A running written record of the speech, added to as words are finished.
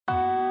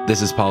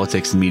This is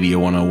Politics and Media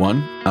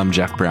 101. I'm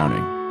Jeff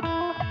Browning.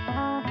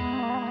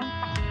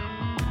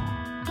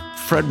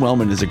 Fred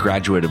Wellman is a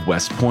graduate of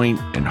West Point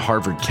and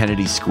Harvard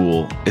Kennedy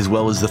School, as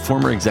well as the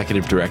former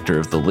executive director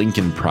of the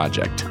Lincoln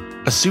Project,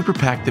 a super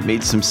PAC that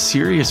made some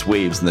serious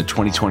waves in the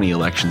 2020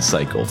 election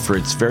cycle for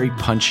its very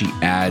punchy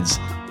ads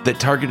that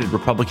targeted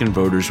Republican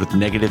voters with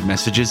negative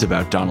messages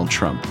about Donald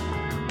Trump.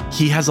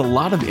 He has a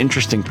lot of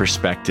interesting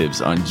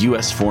perspectives on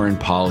U.S. foreign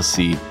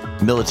policy,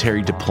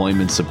 military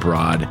deployments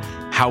abroad,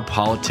 how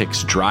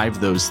politics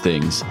drive those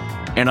things,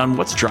 and on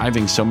what's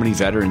driving so many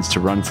veterans to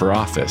run for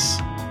office.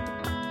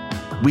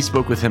 We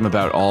spoke with him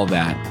about all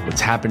that,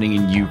 what's happening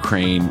in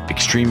Ukraine,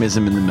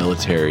 extremism in the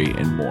military,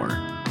 and more.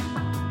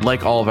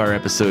 Like all of our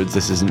episodes,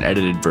 this is an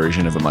edited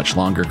version of a much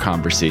longer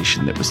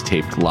conversation that was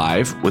taped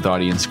live with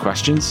audience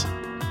questions.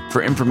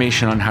 For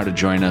information on how to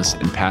join us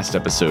in past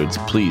episodes,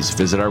 please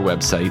visit our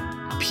website,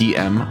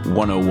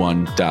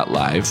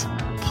 pm101.live.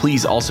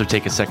 Please also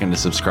take a second to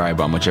subscribe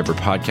on whichever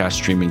podcast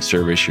streaming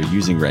service you're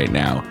using right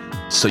now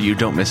so you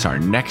don't miss our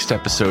next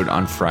episode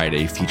on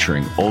Friday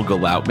featuring Olga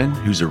Lautman,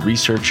 who's a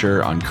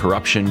researcher on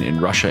corruption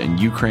in Russia and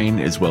Ukraine,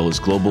 as well as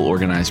global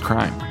organized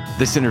crime.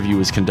 This interview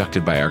was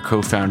conducted by our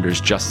co-founders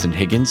Justin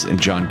Higgins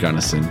and John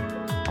Gunnison.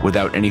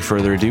 Without any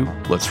further ado,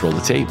 let's roll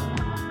the tape.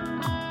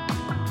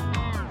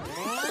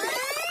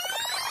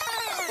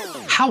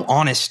 How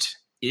honest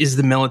is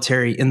the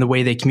military in the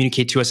way they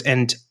communicate to us?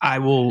 And I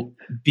will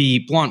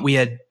be blunt. We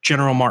had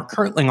General Mark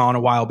Kirtling on a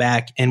while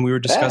back, and we were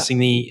discussing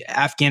the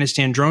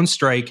Afghanistan drone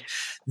strike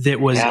that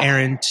was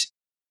errant.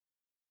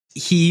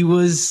 He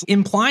was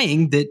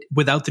implying that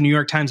without the New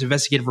York Times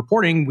investigative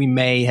reporting, we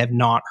may have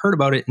not heard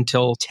about it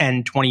until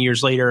 10, 20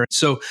 years later.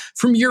 So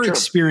from your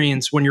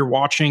experience, when you're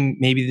watching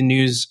maybe the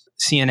news,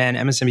 CNN,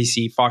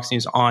 MSNBC, Fox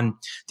News on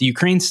the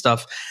Ukraine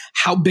stuff,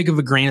 how big of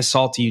a grain of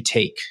salt do you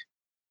take?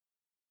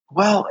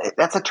 Well,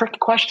 that's a tricky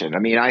question. I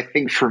mean, I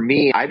think for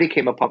me, I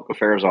became a public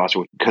affairs officer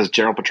because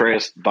General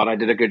Petraeus thought I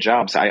did a good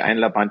job. So I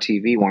ended up on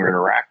TV when we were in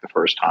Iraq the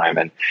first time,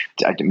 and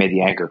I made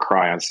the anchor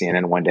cry on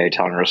CNN one day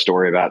telling her a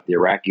story about the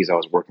Iraqis I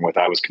was working with.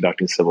 I was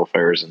conducting civil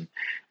affairs in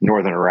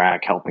northern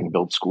Iraq, helping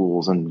build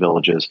schools and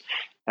villages.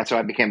 And so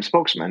I became a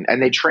spokesman,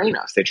 and they train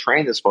us. They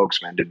train the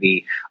spokesman to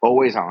be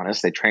always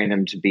honest. They train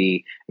them to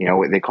be,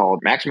 what they call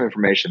maximum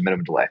information,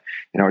 minimum delay.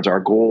 In other words,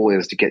 our goal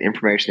is to get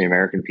information to the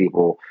American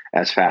people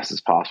as fast as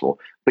possible.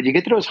 But you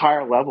get to those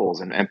higher levels,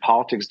 and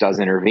politics does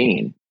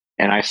intervene.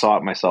 And I saw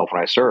it myself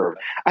when I served.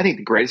 I think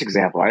the greatest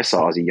example I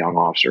saw as a young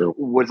officer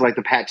was like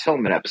the Pat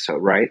Tillman episode,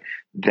 right?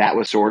 That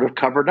was sort of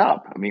covered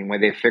up. I mean, when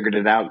they figured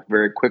it out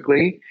very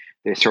quickly,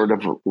 they sort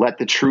of let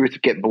the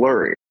truth get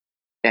blurry.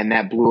 And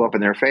that blew up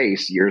in their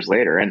face years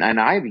later. And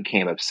I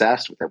became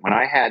obsessed with it. When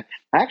I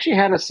actually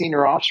had a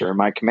senior officer in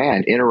my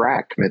command in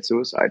Iraq commit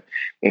suicide.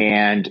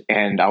 And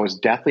I was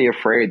deathly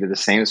afraid that the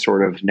same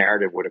sort of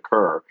narrative would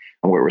occur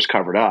where it was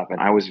covered up. And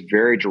I was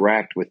very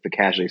direct with the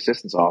casualty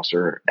assistance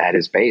officer at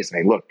his base.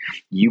 And look,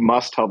 you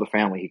must tell the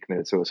family he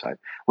committed suicide.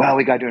 Well,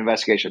 we got to do an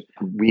investigation.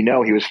 We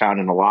know he was found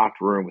in a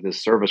locked room with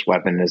his service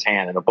weapon in his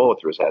hand and a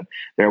bullet through his head.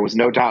 There was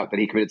no doubt that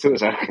he committed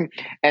suicide.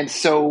 And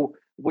so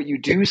what you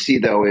do see,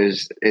 though,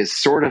 is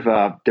sort of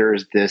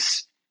there's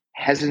this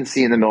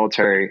hesitancy in the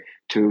military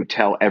to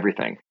tell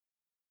everything,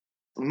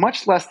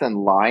 much less than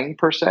lying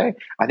per se.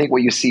 I think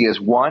what you see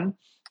is, one,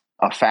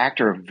 a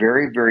factor of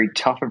very, very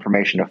tough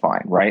information to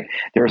find, right?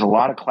 There's a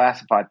lot of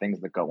classified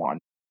things that go on.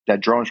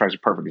 That drone strike is a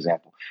perfect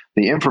example.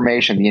 The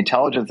information, the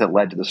intelligence that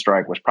led to the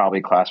strike was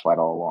probably classified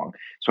all along.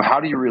 So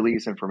how do you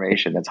release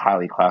information that's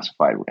highly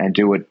classified and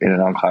do it in an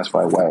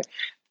unclassified way?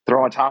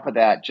 Throw on top of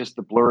that just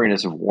the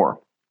blurriness of war.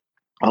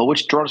 Well,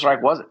 which drone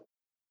strike was it?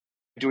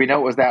 Do we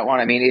know it was that one?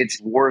 I mean,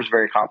 war is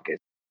very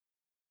complicated.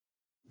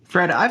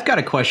 Fred, I've got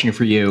a question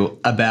for you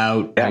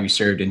about how you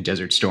served in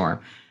Desert Storm.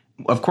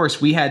 Of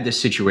course, we had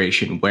this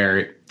situation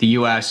where the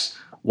U.S.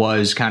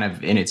 was kind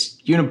of in its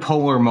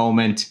unipolar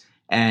moment,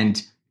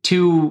 and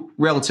two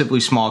relatively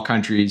small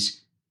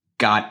countries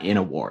got in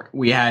a war.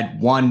 We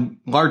had one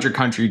larger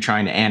country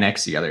trying to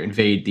annex the other,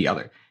 invade the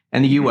other,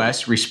 and the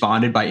U.S.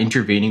 responded by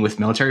intervening with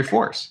military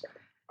force.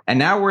 And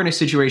now we're in a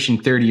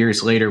situation 30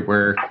 years later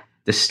where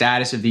the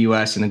status of the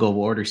U.S. in the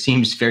global order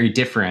seems very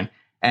different.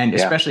 And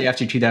especially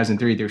after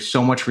 2003, there's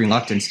so much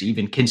reluctance to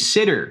even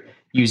consider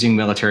using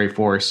military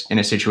force in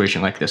a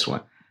situation like this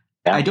one.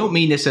 Yeah. I don't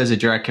mean this as a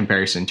direct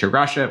comparison to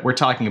Russia. We're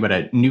talking about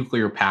a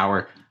nuclear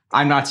power.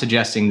 I'm not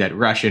suggesting that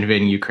Russia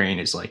invading Ukraine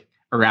is like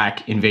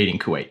Iraq invading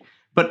Kuwait.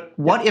 But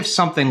what if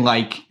something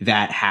like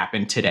that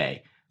happened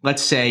today?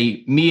 Let's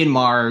say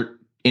Myanmar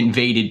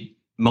invaded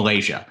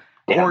Malaysia.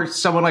 Or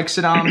someone like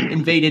Saddam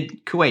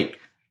invaded Kuwait.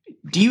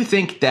 Do you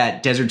think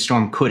that Desert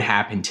Storm could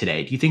happen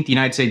today? Do you think the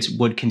United States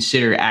would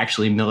consider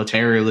actually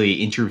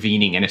militarily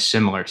intervening in a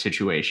similar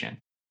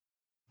situation?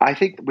 I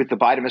think with the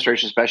Biden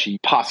administration especially,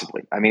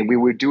 possibly. I mean, we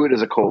would do it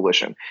as a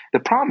coalition. The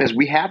problem is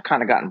we have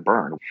kind of gotten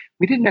burned.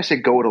 We didn't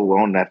necessarily go it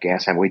alone in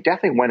Afghanistan. We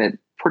definitely went it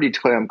pretty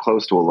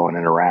close to alone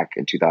in Iraq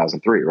in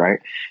 2003, right?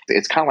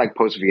 It's kind of like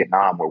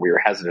post-Vietnam where we were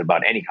hesitant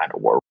about any kind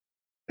of war.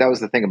 That was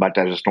the thing about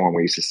Desert Storm.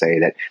 We used to say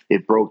that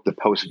it broke the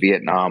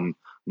post-Vietnam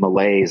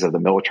malaise of the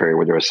military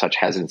where there was such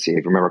hesitancy.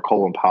 If you remember,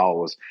 Colin Powell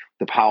was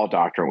the Powell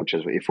Doctrine, which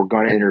is if we're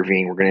going to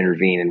intervene, we're going to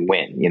intervene and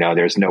win.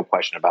 There's no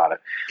question about it.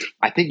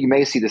 I think you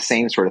may see the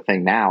same sort of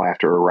thing now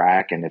after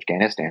Iraq and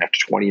Afghanistan, after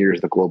 20 years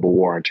of the global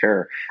war on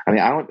terror. I mean,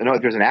 I don't know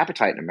if there's an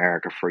appetite in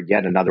America for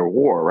yet another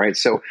war, right?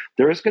 So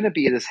there is going to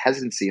be this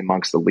hesitancy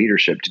amongst the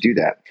leadership to do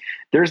that.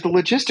 There's the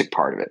logistic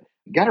part of it.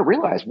 You got to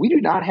realize we do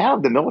not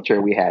have the military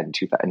we had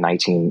in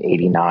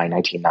 1989,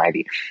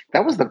 1990.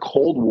 That was the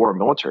Cold War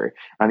military.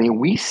 I mean,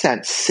 we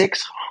sent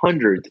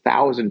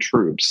 600,000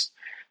 troops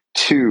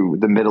to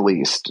the Middle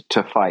East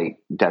to fight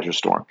Desert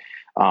Storm.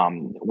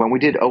 When we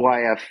did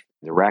OIF,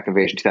 the Iraq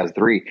invasion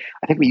 2003,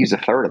 I think we used a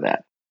third of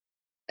that.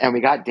 And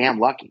we got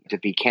damn lucky, to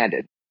be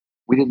candid.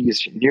 We didn't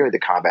use nearly the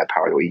combat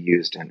power that we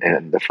used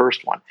in the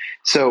first one.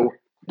 So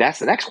that's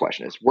the next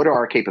question is, what are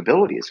our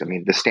capabilities? I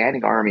mean, the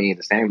standing army,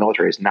 the standing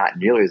military is not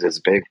nearly as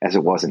big as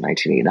it was in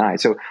 1989.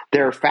 So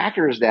there are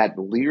factors that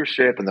the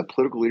leadership and the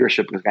political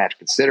leadership is going to have to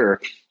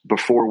consider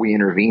before we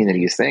intervene in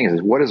these things.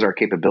 Is what is our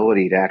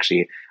capability to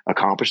actually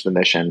accomplish the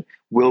mission?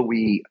 Will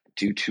we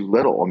do too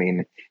little? I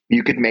mean,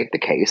 you could make the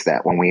case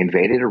that when we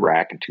invaded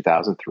Iraq in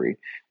 2003,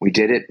 we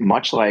did it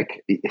much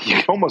like you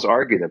can almost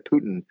argue that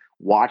Putin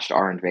watched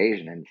our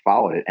invasion and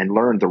followed it and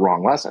learned the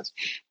wrong lessons.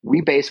 We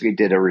basically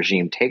did a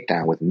regime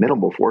takedown with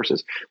minimal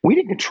forces. We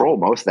didn't control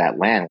most of that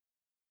land.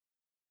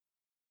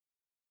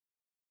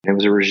 It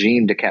was a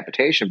regime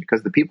decapitation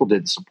because the people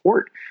didn't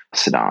support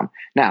Saddam.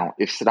 Now,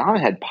 if Saddam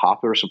had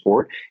popular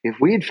support, if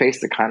we had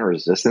faced the kind of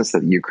resistance that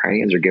the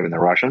Ukrainians are giving the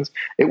Russians,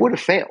 it would have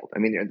failed. I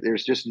mean,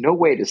 there's just no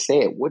way to say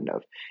it wouldn't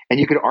have. And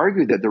you could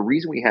argue that the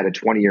reason we had a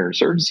 20-year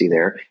insurgency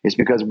there is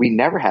because we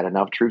never had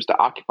enough troops to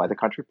occupy the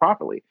country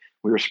properly.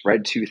 We were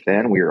spread too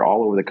thin. We were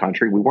all over the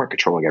country. We weren't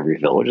controlling every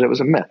village. That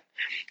was a myth.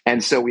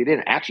 And so we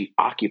didn't actually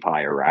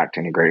occupy Iraq to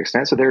any great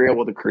extent. So they were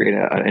able to create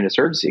an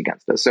insurgency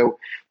against us. So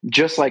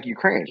just like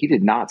Ukraine, he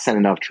did not send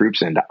enough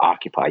troops in to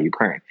occupy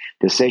Ukraine.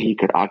 To say he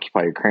could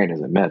occupy Ukraine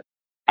is a myth.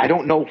 I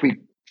don't know if we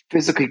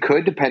physically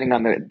could, depending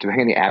on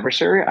the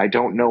adversary. I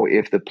don't know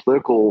if the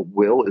political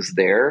will is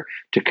there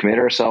to commit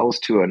ourselves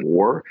to a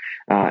war.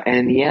 And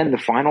in the end, the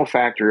final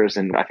factor is,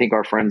 and I think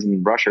our friends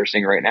in Russia are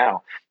saying right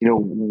now,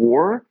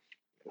 war,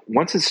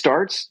 once it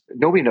starts,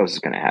 nobody knows what's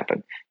going to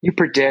happen. You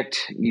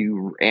predict,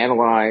 you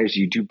analyze,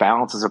 you do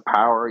balances of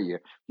power, you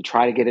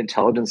try to get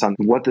intelligence on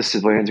what the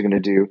civilians are going to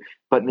do.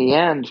 But in the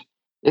end,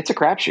 it's a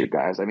crapshoot,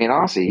 guys. I mean,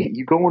 honestly,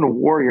 you go into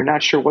war, you're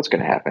not sure what's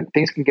going to happen.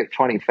 Things can get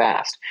funny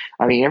fast.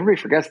 I mean, everybody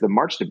forgets the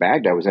march to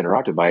Baghdad was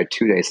interrupted by a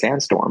 2-day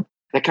sandstorm.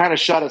 That kind of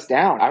shut us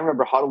down. I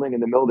remember huddling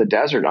in the middle of the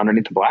desert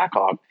underneath the Black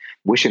Hawk,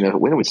 wishing the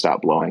wind would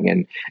stop blowing.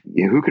 And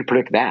who could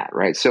predict that,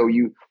 right? So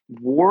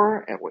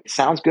war, it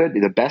sounds good,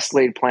 the best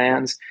laid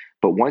plans,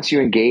 but once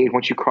you engage,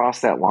 once you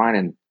cross that line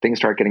and things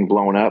start getting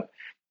blown up,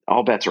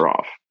 all bets are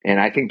off. And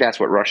I think that's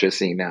what Russia is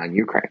seeing now in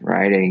Ukraine,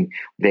 right? And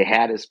they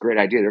had this great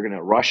idea. They're going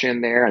to rush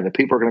in there and the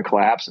people are going to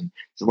collapse. And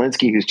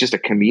Zelensky, who's just a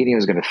comedian,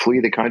 is going to flee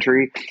the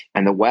country.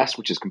 And the West,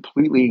 which is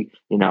completely,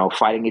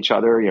 fighting each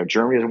other.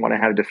 Germany doesn't want to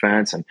have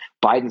defense. And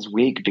Biden's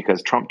weak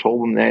because Trump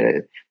told them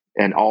that.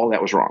 And all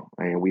that was wrong.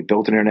 I mean, we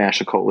built an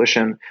international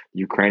coalition. The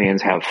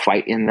Ukrainians have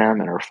fight in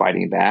them and are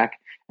fighting back.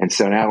 And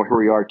so now here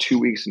we are 2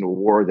 weeks into a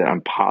war that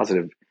I'm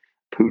positive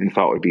Putin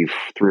thought would be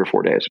 3 or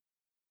 4 days.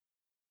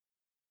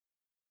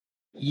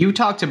 You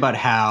talked about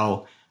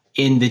how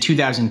in the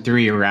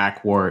 2003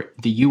 Iraq war,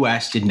 the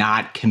U.S. did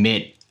not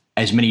commit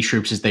as many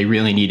troops as they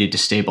really needed to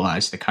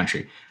stabilize the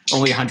country.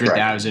 Only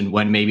 100,000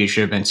 when maybe it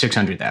should have been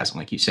 600,000,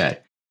 like you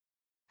said.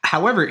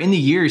 However, in the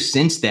years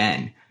since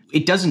then,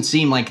 it doesn't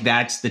seem like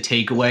that's the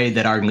takeaway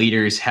that our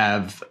leaders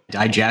have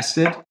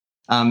digested.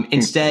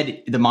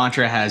 Instead, the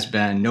mantra has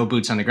been no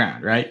boots on the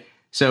ground, right?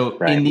 So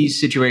in these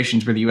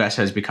situations where the U.S.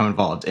 has become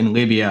involved in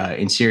Libya,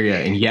 in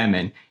Syria, in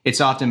Yemen, it's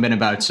often been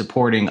about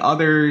supporting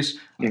others,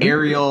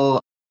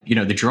 aerial,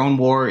 the drone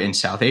war in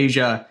South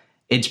Asia.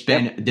 It's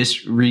been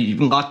this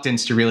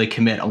reluctance to really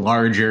commit a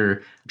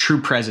larger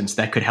troop presence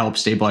that could help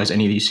stabilize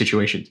any of these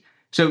situations.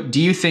 So do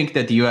you think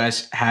that the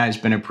U.S. has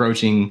been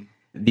approaching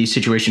these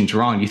situations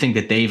wrong? Do you think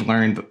that they've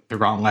learned the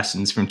wrong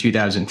lessons from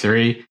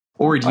 2003?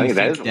 Or do you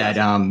think that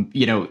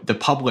the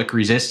public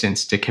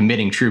resistance to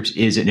committing troops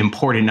is an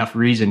important enough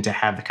reason to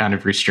have the kind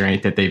of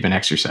restraint that they've been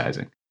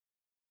exercising?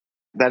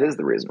 That is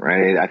the reason,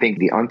 right? I think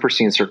the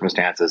unforeseen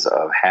circumstances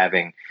of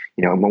having,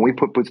 when we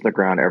put boots on the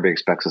ground, everybody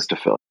expects us to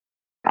fill.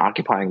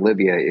 Occupying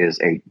Libya is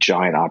a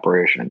giant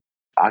operation.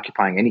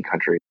 Occupying any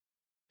country.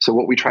 So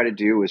what we try to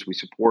do is we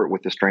support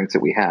with the strengths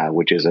that we have,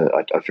 which is a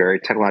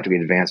very technologically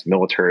advanced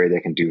military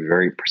that can do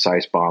very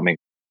precise bombing.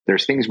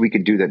 There's things we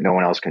can do that no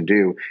one else can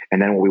do. And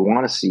then what we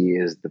want to see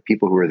is the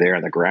people who are there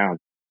on the ground,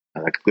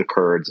 like the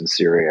Kurds in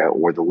Syria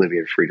or the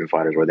Libyan freedom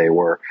fighters where they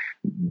were,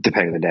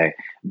 depending on the day,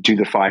 do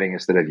the fighting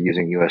instead of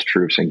using U.S.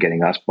 troops and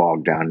getting us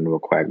bogged down into a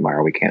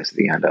quagmire we can't see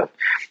the end of.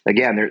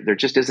 Again, there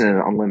just isn't an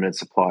unlimited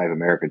supply of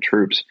American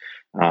troops.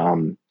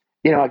 Again,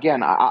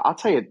 I'll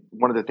tell you,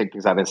 one of the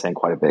things I've been saying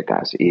quite a bit,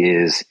 guys,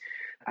 is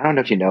I don't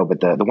know if you know, but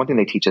the one thing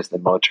they teach us in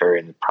the military,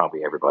 and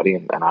probably everybody,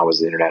 and I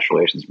was an international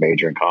relations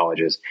major in college,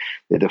 is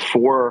the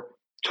 4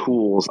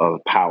 tools of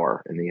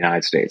power in the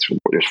United States.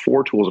 There's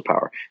 4 tools of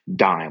power.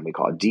 DIME, we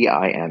call it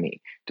DIME.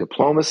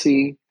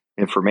 Diplomacy,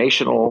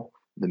 informational,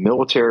 the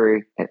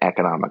military, and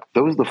economic.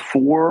 Those are the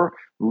 4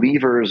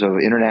 levers of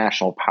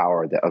international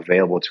power that are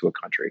available to a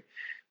country.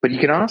 But you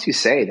can honestly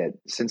say that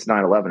since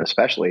 9/11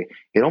 especially,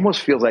 it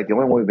almost feels like the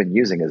only one we've been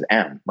using is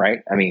M,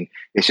 right? I mean,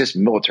 it's just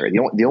military.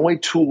 The only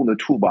tool in the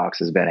toolbox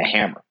has been a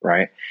hammer,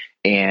 right?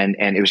 And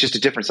it was just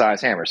a different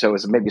size hammer. So it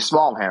was maybe a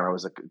small hammer, it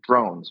was like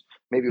drones.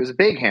 Maybe it was a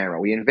big hammer.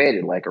 We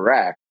invaded like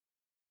Iraq.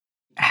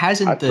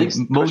 Hasn't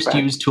the most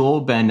used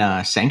tool been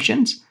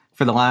sanctions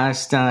for the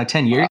last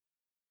 10 years?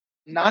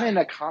 Not in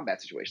a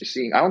combat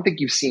situation. I don't think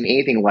you've seen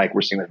anything like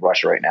we're seeing with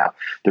Russia right now.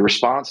 The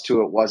response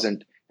to it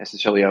wasn't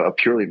necessarily a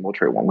purely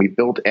military one. We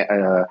built,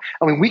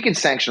 we can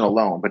sanction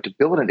alone, but to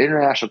build an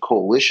international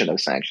coalition of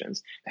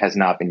sanctions has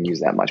not been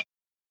used that much.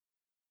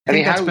 I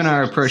think that's been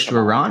our approach to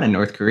Iran and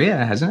North Korea,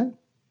 hasn't it?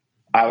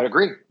 I would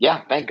agree.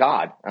 Yeah, thank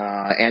God.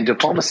 And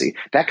diplomacy.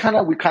 We kind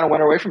of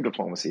went away from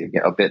diplomacy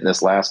a bit in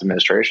this last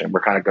administration.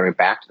 We're kind of going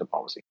back to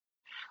diplomacy.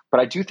 But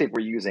I do think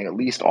we're using at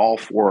least all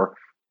 4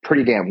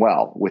 pretty damn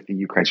well with the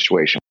Ukraine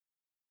situation.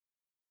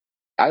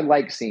 I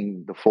like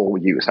seeing the full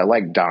use. I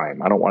like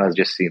DIME. I don't want to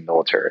just see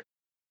military.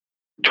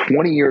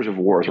 20 years of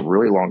war is a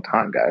really long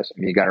time, guys. I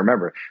mean, you got to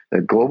remember, the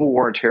global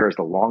war on terror is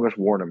the longest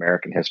war in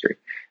American history.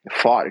 It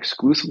fought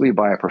exclusively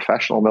by a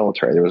professional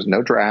military. There was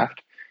no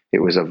draft. It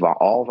was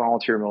all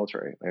volunteer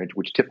military,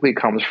 which typically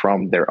comes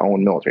from their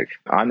own military.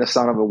 I'm the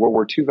son of a World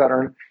War II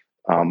veteran.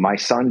 My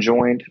son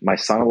joined. My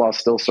son-in-law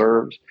still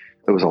serves.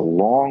 It was a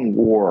long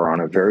war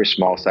on a very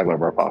small segment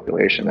of our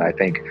population. And I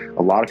think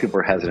a lot of people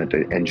are hesitant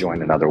to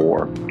join another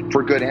war,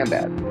 for good and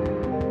bad.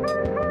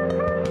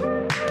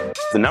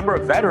 The number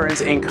of veterans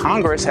in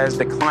Congress has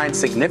declined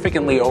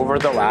significantly over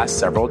the last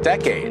several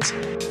decades.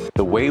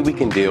 The way we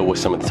can deal with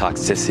some of the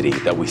toxicity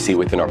that we see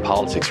within our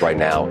politics right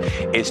now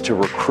is to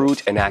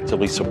recruit and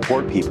actively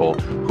support people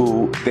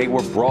who they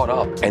were brought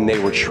up and they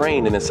were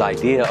trained in this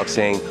idea of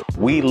saying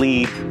we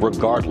lead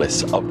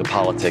regardless of the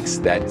politics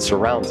that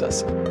surrounds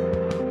us.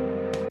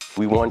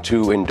 We want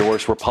to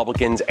endorse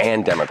Republicans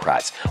and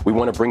Democrats. We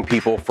want to bring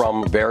people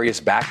from various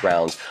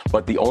backgrounds,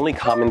 but the only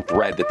common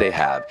thread that they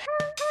have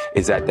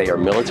is that they are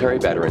military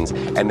veterans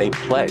and they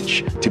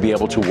pledge to be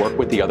able to work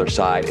with the other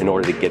side in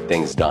order to get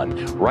things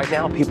done. Right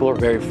now, people are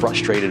very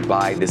frustrated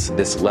by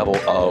this level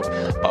of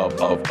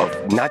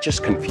not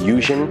just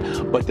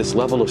confusion, but this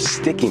level of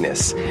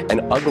stickiness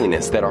and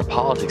ugliness that our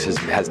politics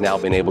has now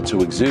been able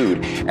to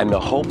exude. And the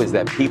hope is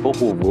that people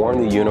who have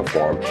worn the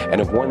uniform and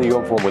have worn the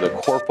uniform with a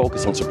core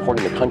focus on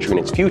supporting the country and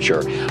its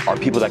future are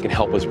people that can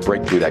help us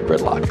break through that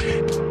gridlock.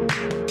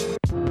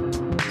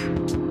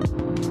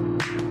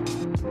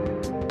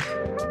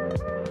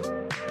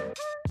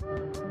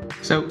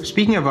 So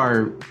speaking of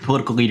our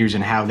political leaders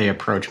and how they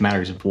approach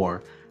matters of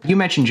war, you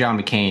mentioned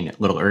John McCain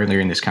a little earlier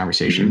in this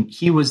conversation. Mm-hmm.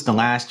 He was the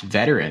last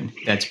veteran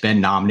that's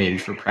been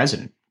nominated for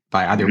president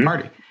by either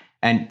party.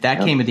 And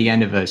that came at the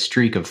end of a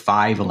streak of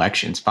 5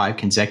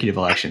 consecutive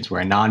elections, where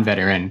a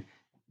non-veteran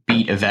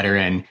beat a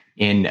veteran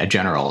in a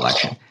general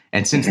election.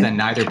 And since then,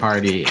 neither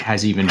party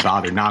has even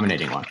bothered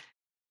nominating one.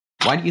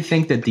 Why do you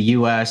think that the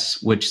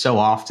U.S., which so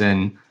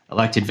often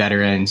elected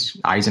veterans,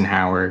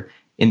 Eisenhower,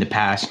 in the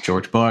past,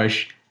 George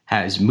Bush,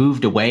 has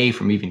moved away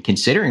from even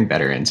considering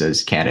veterans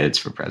as candidates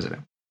for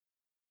president?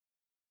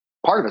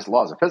 Part of it's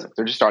laws of physics.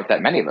 There just aren't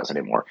that many of us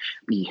anymore.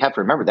 You have to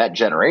remember that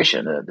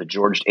generation, the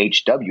George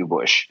H.W.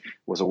 Bush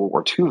was a World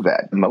War II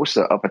vet.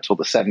 Up until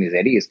the 70s,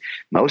 80s,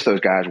 most of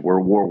those guys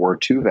were World War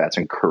II vets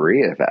and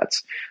Korea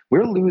vets.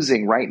 We're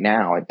losing right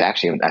now.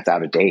 Actually, that's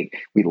out of date.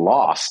 We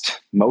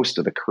lost most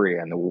of the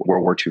Korea and the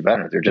World War II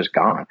veterans. They're just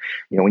gone.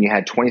 When you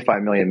had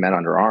 25 million men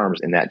under arms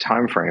in that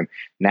time frame,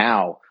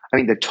 now,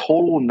 the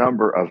total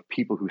number of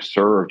people who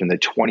served in the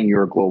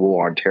 20-year global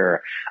war on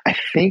terror, I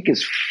think,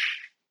 is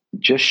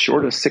just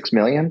short of 6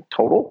 million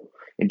total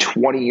in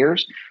 20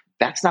 years.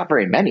 That's not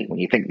very many when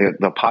you think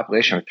the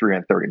population of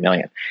 330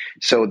 million.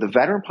 So the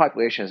veteran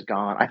population has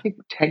gone. I think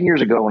 12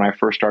 years ago when I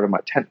started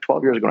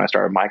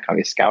my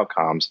company, Scout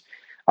Comms,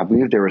 I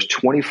believe there was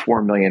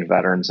 24 million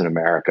veterans in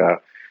America.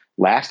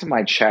 Last time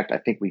I checked, I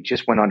think we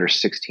just went under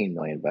 16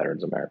 million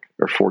veterans in America,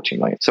 or 14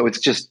 million. So it's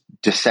just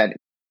descending.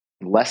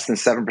 Less than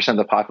 7% of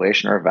the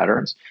population are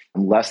veterans,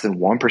 and less than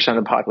 1% of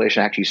the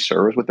population actually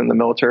serves within the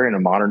military in a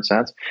modern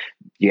sense.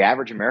 The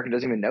average American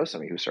doesn't even know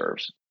somebody who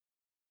serves.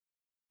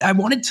 I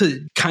wanted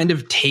to kind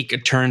of take a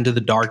turn to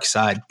the dark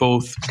side,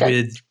 both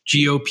with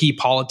GOP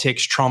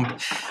politics,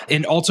 Trump,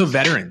 and also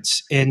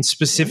veterans. And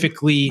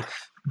specifically,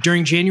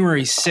 during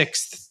January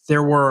 6th,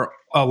 there were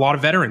a lot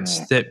of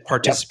veterans that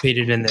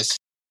participated in this.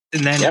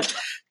 And then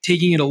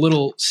taking it a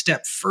little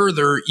step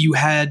further, you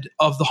had,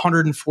 of the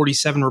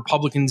 147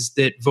 Republicans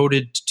that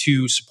voted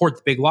to support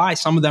the big lie,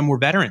 some of them were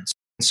veterans.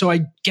 So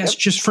I guess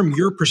just from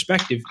your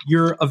perspective,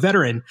 you're a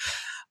veteran.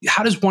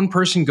 How does one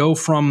person go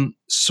from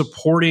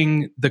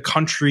supporting the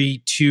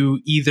country to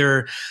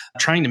either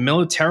trying to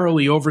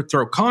militarily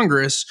overthrow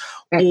Congress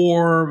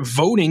or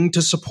voting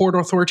to support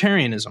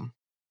authoritarianism?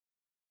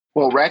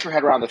 Well, wrap your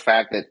head around the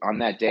fact that on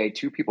that day,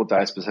 2 people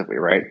died specifically,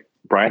 right?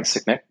 Brian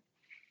Sicknick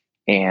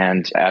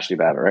and Ashley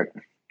Baderick.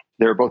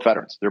 They were both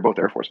veterans. They're both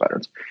Air Force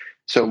veterans.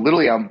 So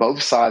literally on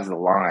both sides of the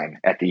line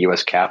at the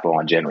U.S. Capitol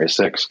on January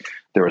 6th,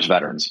 there was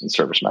veterans and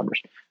service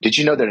members. Did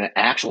you know that an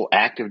actual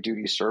active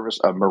duty service,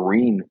 a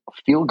Marine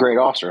field grade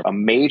officer, a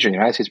major in the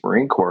United States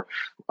Marine Corps,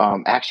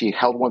 actually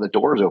held one of the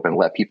doors open and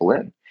let people in?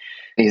 And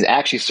he's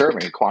actually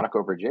serving in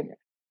Quantico, Virginia.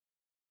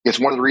 It's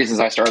one of the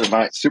reasons I started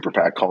my super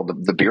PAC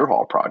called the Beer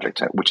Hall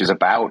Project, which is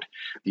about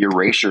the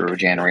erasure of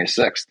January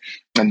 6th.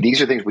 And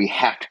these are things we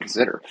have to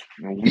consider.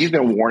 We've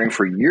been warning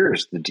for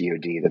years, the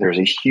DoD, that there's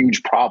a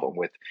huge problem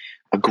with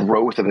a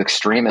growth of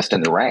extremists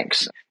in the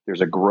ranks.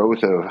 There's a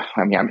growth of,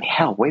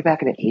 hell, way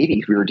back in the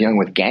 80s, we were dealing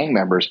with gang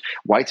members,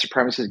 white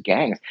supremacist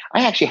gangs.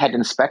 I actually had to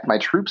inspect my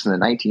troops in the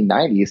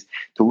 1990s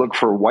to look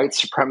for white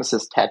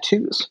supremacist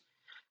tattoos,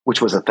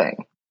 which was a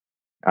thing.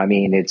 I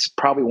mean, it's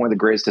probably one of the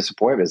greatest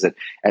disappointments that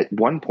at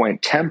one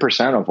point,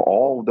 10% of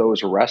all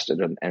those arrested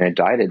and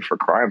indicted for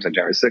crimes on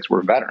January 6th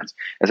were veterans.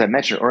 As I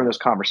mentioned earlier in this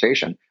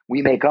conversation,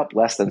 we make up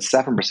less than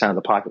 7% of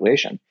the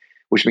population,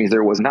 which means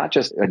there was not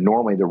just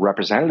normally the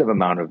representative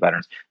amount of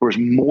veterans, there was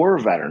more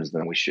veterans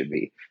than we should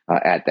be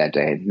at that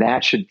day. And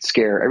that should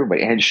scare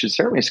everybody, and it should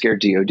certainly scare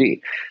DOD.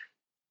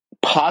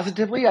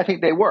 Positively, I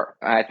think they were.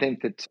 I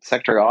think that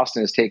Secretary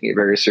Austin is taking it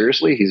very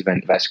seriously. He's been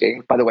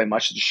investigating, by the way,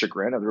 much to the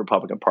chagrin of the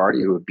Republican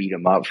Party, who have beat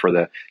him up for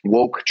the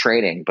woke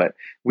training. But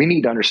we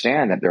need to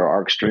understand that there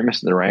are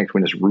extremists in the ranks.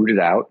 When it's rooted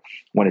out,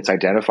 when it's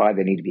identified,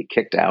 they need to be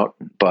kicked out.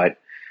 But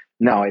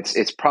no,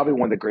 it's probably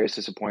one of the greatest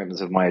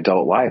disappointments of my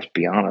adult life, to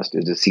be honest,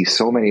 is to see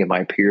so many of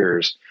my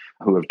peers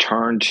who have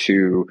turned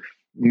to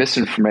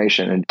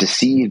misinformation and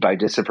deceived by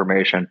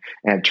disinformation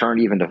and turned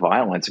even to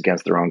violence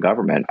against their own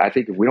government. I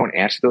think if we don't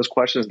answer those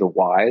questions, the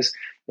whys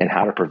and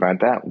how to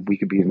prevent that, we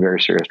could be in very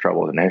serious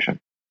trouble as a nation.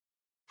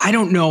 I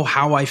don't know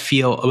how I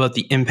feel about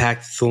the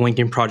impact the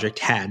Lincoln Project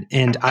had,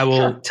 and I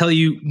will tell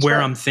you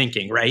where I'm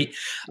thinking, right?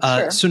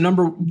 So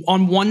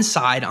on one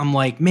side, I'm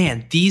like,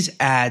 man, these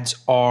ads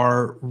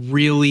are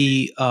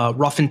really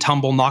rough and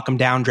tumble, knock them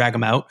down, drag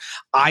them out.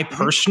 I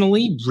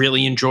personally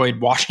really enjoyed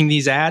watching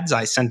these ads.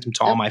 I sent them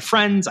to all my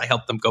friends. I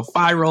helped them go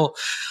viral.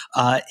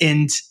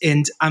 And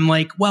I'm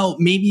like, well,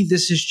 maybe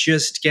this is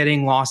just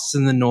getting lost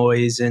in the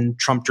noise and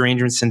Trump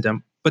derangement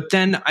syndrome. But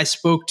then I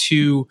spoke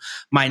to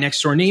my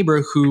next door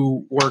neighbor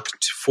who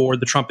worked for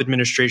the Trump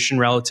administration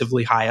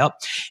relatively high up.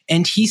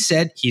 And he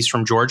said, he's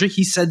from Georgia,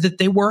 he said that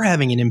they were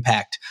having an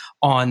impact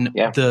on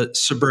the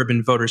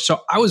suburban voters.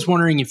 So I was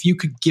wondering if you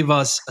could give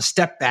us a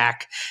step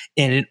back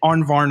and an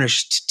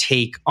unvarnished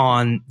take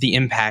on the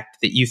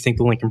impact that you think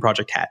the Lincoln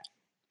Project had.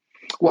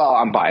 Well,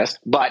 I'm biased,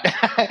 but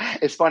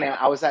it's funny.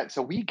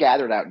 So we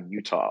gathered out in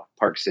Utah,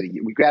 Park City.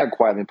 We gathered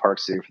quietly in Park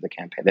City for the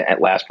campaign, the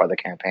last part of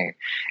the campaign.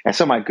 And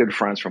some of my good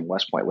friends from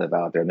West Point live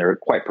out there, and they're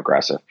quite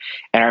progressive.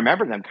 And I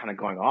remember them kind of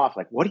going off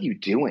like, what are you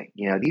doing?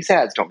 These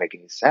ads don't make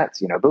any sense,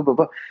 blah, blah,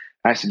 blah.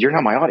 And I said, you're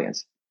not my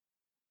audience.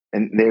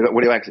 And they go,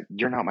 what do you like? I said,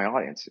 you're not my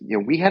audience.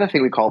 We had a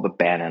thing we called the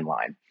Bannon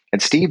line.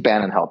 And Steve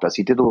Bannon helped us.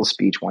 He did a little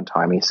speech one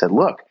time. He said,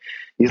 look,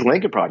 these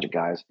Lincoln Project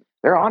guys,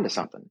 they're onto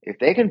something. If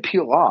they can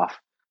peel off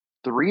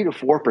 3 to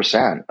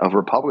 4% of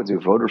Republicans who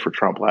voted for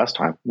Trump last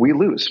time, we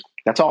lose.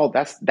 That's all.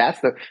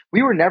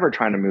 We were never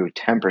trying to move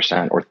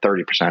 10% or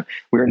 30%.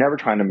 We were never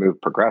trying to move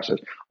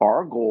progressives.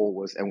 Our goal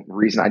was, and the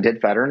reason I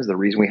did veterans, the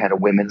reason we had a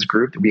women's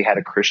group, we had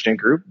a Christian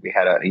group, we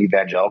had an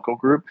evangelical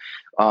group,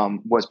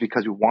 was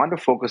because we wanted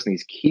to focus on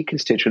these key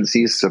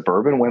constituencies,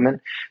 suburban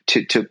women,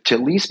 to at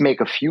least make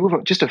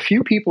just a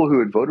few people who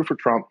had voted for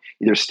Trump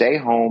either stay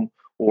home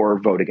or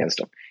vote against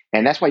him.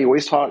 And that's why you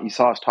saw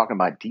us talking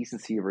about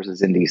decency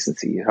versus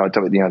indecency,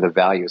 the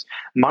values.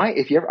 I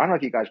don't know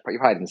if you guys, you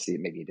probably didn't see it,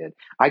 maybe you did.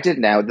 I did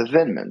now, the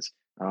Vindmans.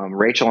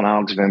 Rachel and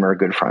Alex Vindman are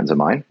good friends of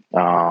mine.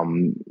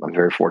 I'm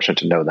very fortunate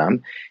to know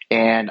them.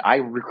 And I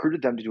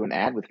recruited them to do an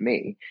ad with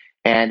me.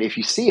 And if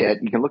you see it,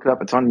 you can look it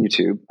up. It's on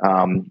YouTube.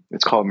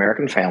 It's called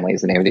American Family is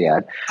the name of the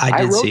ad.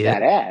 I wrote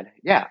that ad.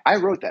 Yeah, I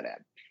wrote that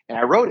ad. And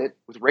I wrote it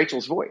with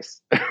Rachel's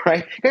voice,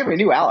 right?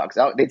 Everybody knew Alex.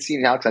 They'd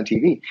seen Alex on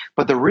TV.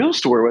 But the real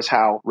story was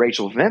how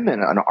Rachel Vindman,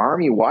 an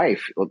Army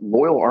wife, a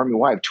loyal Army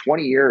wife,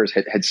 20 years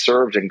had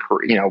served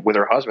with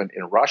her husband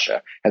in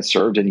Russia, had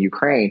served in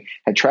Ukraine,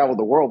 had traveled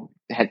the world,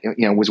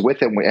 was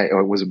with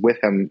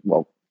him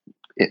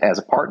as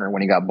a partner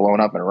when he got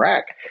blown up in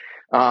Iraq.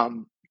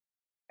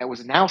 And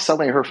was now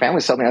her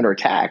family suddenly under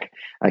attack,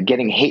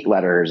 getting hate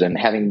letters and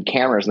having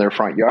cameras in their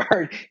front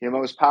yard. The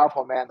most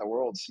powerful man in the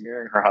world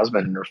smearing her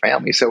husband and her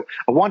family. So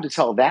I wanted to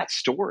tell that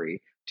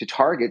story to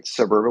target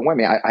suburban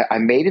women. I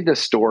made it a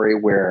story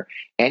where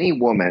any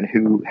woman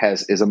who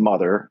is a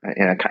mother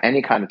and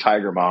any kind of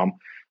tiger mom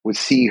would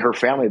see her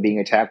family being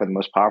attacked by the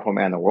most powerful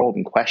man in the world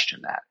and question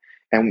that.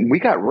 And we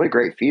got really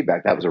great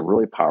feedback. That was a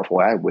really powerful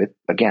ad with,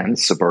 again,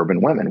 suburban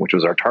women, which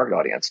was our target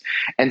audience.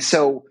 And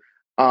so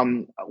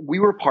we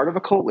were part of a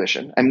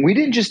coalition, and we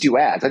didn't just do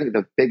ads. I think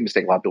the big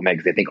mistake a lot of people make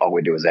is they think all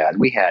we do is ads.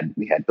 We had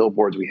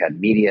billboards, we had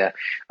media,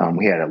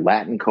 we had a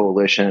Latin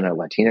coalition, a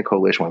Latina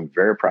coalition. I'm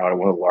very proud of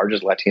one of the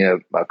largest Latina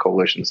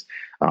coalitions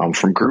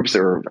from groups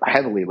that are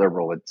heavily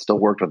liberal that still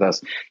worked with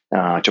us,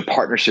 to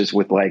partnerships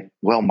with like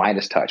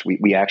Midas Touch.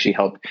 We actually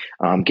helped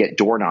get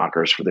door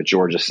knockers for the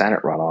Georgia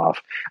Senate runoff.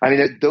 I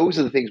mean, those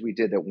are the things we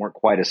did that weren't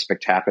quite as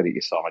spectacular that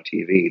you saw on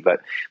TV.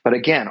 But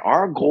again,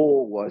 our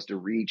goal was to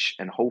reach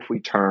and hopefully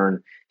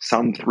turn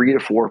some 3 to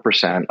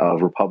 4%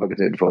 of Republicans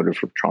that voted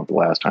for Trump the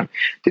last time.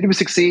 Did we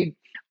succeed?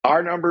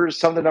 Our numbers,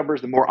 some of the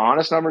numbers, the more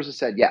honest numbers have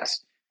said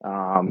yes.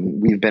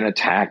 We've been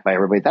attacked by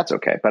everybody. That's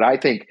okay. But I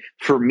think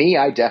for me,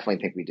 I definitely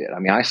think we did. I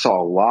mean, I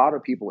saw a lot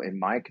of people in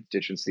my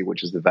constituency,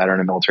 which is the veteran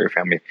and military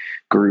family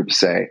group,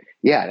 say,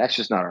 yeah, that's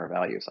just not our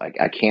values.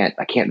 I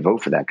can't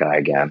vote for that guy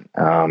again.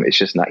 It's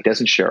just not, it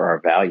doesn't share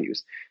our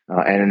values.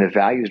 And in a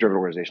values driven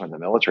organization like the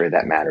military,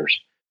 that matters.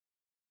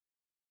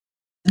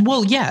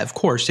 Well, yeah, of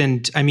course.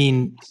 And I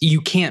mean,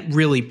 you can't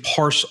really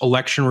parse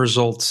election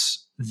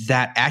results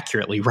that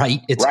accurately,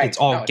 right? It's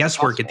all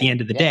guesswork at the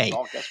end of the day.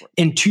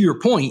 And to your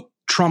point,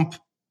 Trump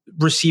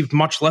received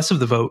much less of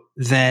the vote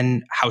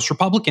than House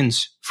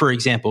Republicans, for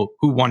example,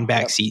 who won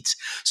back seats.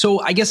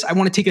 So I guess I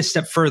want to take a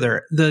step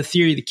further. The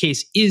theory of the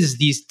case is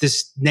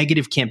this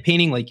negative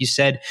campaigning, like you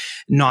said,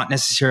 not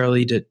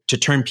necessarily to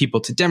turn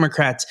people to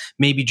Democrats,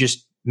 maybe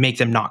just make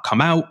them not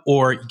come out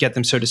or get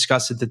them so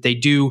disgusted that they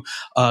do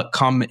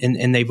come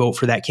and they vote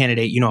for that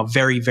candidate, a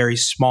very, very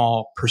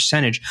small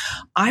percentage.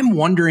 I'm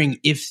wondering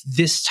if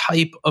this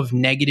type of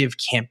negative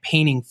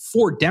campaigning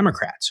for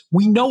Democrats,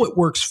 we know it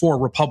works for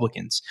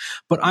Republicans,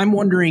 but I'm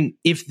wondering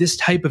if this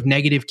type of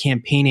negative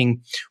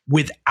campaigning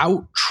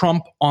without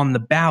Trump on the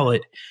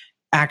ballot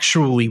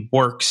actually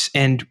works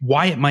and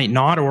why it might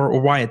not or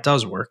why it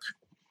does work.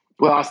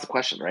 Well, that's the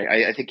question,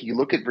 right? I think you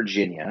look at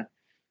Virginia,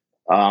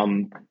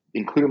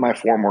 including my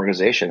former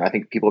organization, I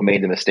think people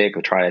made the mistake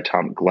of trying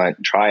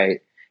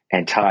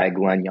and tie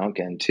Glenn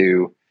Youngkin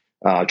to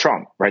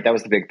Trump, right? That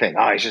was the big thing.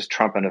 He's just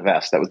Trump in a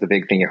vest. That was the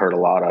big thing you heard a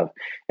lot of,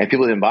 and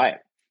people didn't buy it.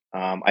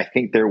 I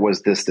think there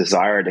was this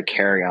desire to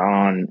carry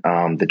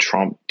on the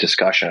Trump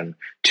discussion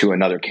to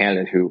another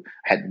candidate who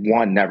had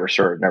never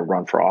served, never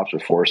run for office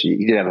before, so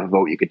you didn't have a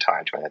vote you could tie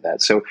into any of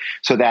that. So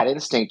that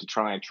instinct to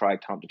try and tie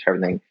Trump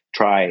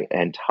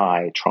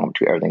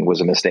to everything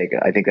was a mistake.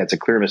 I think that's a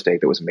clear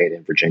mistake that was made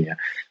in Virginia,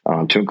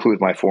 to include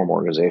my former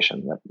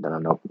organization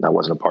that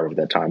wasn't a part of at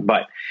that time.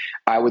 But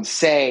I would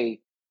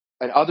say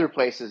in other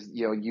places,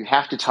 you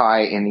have to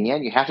tie, in the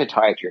end, you have to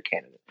tie it to your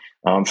candidate.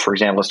 For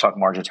example, let's talk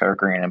Marjorie Taylor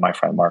Greene and my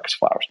friend Marcus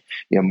Flowers.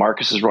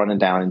 Marcus is running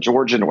down in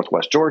Georgia,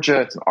 Northwest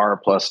Georgia. It's an R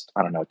plus,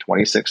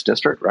 26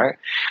 district, right?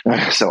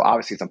 So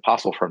obviously it's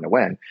impossible for him to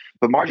win.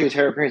 But Marjorie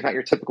Taylor Greene is not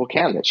your typical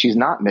candidate. She's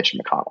not Mitch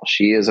McConnell.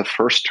 She is a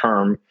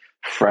first-term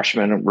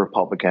freshman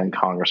Republican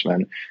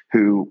congressman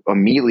who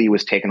immediately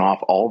was taken off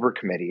all of her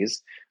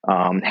committees,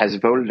 has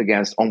voted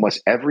against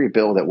almost every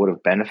bill that would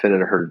have benefited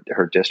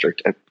her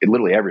district,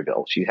 literally every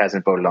bill. She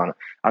hasn't voted on,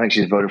 I think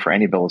she's voted for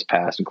any bill that's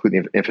passed,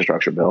 including the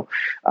infrastructure bill.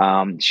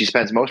 She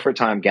spends most of her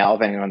time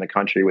gallivanting around the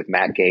country with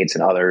Matt Gaetz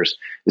and others,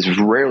 is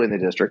rarely in the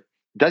district.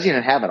 Doesn't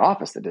even have an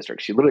office in the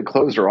district. She literally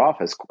closed her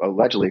office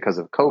allegedly because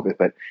of COVID,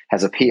 but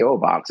has a PO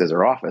box as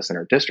her office in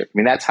her district. I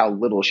mean, that's how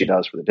little she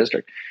does for the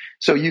district.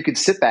 So you could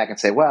sit back and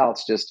say, well,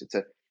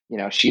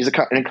 she's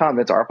an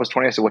incumbent, it's R plus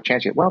 20. I said, what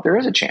chance? Well, there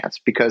is a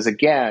chance because,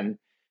 again,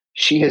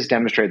 she has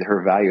demonstrated that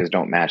her values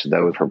don't match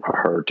those of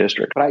her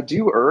district. But I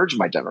do urge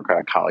my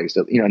Democratic colleagues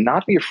to,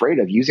 not be afraid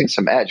of using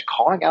some edge,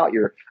 calling out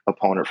your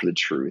opponent for the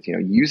truth,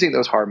 using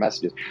those hard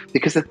messages.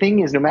 Because the thing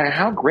is, no matter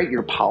how great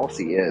your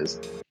policy is,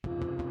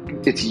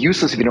 it's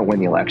useless if you don't win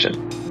the election.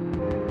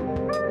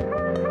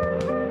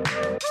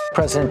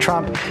 President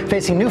Trump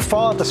facing new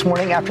fallout this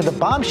morning after the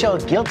bombshell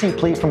guilty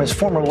plea from his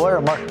former lawyer,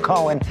 Mark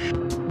Cohen,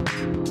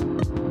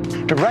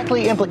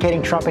 directly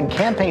implicating Trump in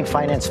campaign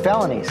finance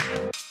felonies.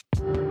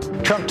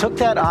 Trump took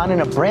that on in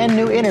a brand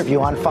new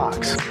interview on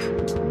Fox.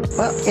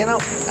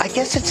 Well, I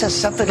guess it says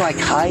something like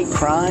high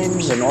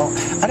crimes and all.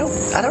 I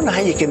don't know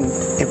how you can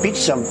impeach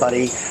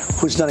somebody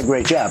who's done a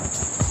great job.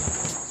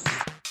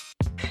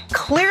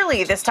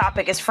 Clearly, this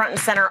topic is front and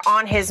center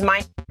on his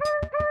mind.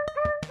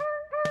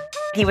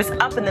 He was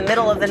up in the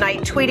middle of the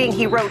night tweeting.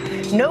 He wrote,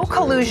 "No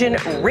collusion,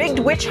 rigged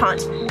witch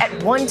hunt" at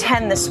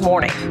 1:10 this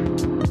morning.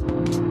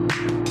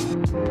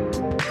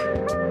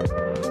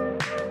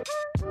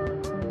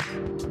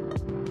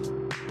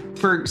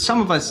 For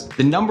some of us,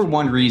 the number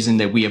one reason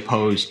that we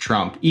oppose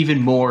Trump, even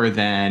more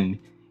than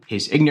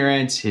his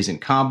ignorance, his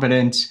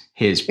incompetence,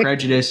 his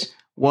prejudice,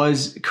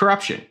 was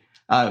corruption.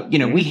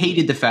 We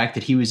hated the fact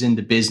that he was in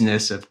the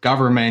business of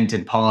government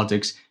and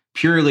politics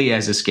purely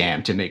as a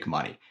scam to make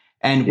money.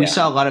 And we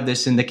saw a lot of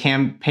this in the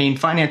campaign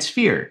finance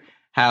sphere,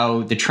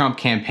 how the Trump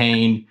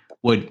campaign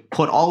would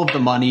put all of the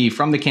money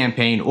from the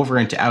campaign over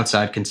into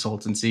outside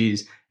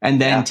consultancies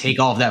and then take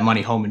all of that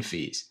money home in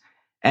fees.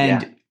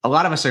 And a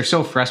lot of us are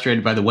so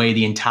frustrated by the way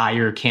the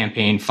entire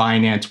campaign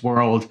finance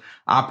world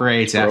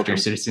operates after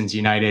Citizens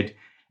United.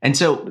 And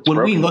so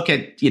we look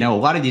at, a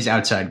lot of these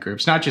outside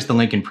groups, not just the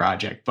Lincoln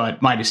Project, but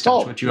Midas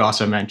Touch, which you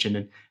also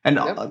mentioned, and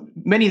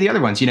many of the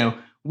other ones,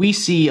 we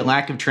see a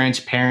lack of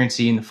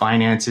transparency in the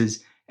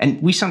finances.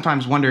 And we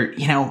sometimes wonder,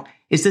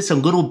 is this a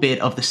little bit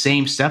of the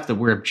same stuff that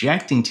we're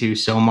objecting to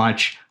so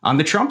much on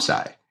the Trump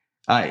side?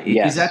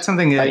 Yes. Is that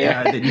something that,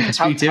 that you can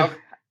speak to?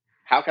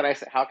 How can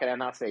I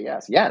not say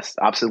yes? Yes,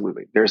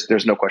 absolutely.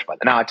 There's no question about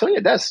that. Now I tell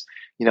you this,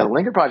 the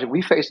Lincoln Project,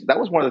 that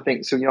was one of the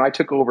things. So, I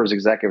took over as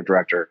executive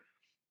director,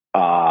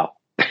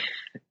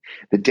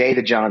 the day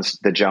the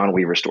John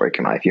Weaver story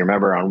came out. If you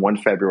remember, on 1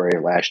 February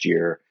of last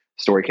year,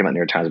 a story came out in the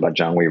New York Times about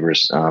John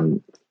Weaver's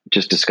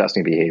just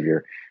disgusting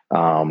behavior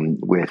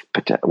with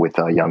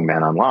young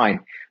men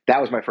online. That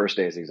was my first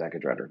day as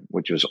executive director,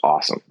 which was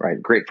awesome, right?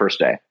 Great first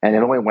day. And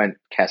it only went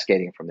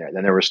cascading from there.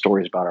 Then there were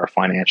stories about our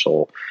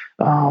financial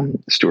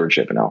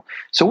stewardship and all.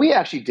 So we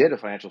actually did a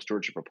financial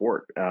stewardship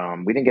report.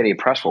 We didn't get any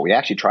press for it. We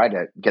actually tried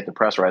to get the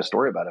press to write a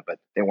story about it, but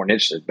they weren't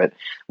interested. But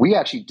we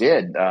actually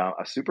did a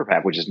super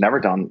PAC, which is never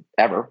done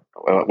ever,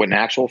 with an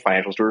actual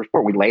financial stewardship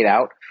report. We laid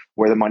out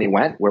where the money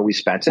went, where we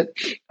spent it,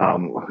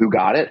 who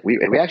got it.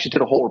 We actually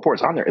did a whole report.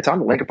 It's on there. It's on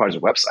the Lincoln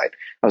Project website.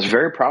 I was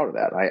very proud of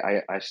that.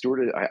 I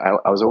stewarded.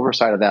 I was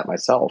oversight of that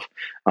myself.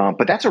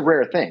 But that's a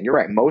rare thing. You're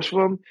right. Most of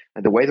them,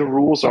 the way the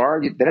rules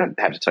are, they don't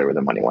have to tell you where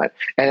the money went.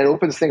 And it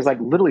opens things like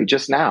literally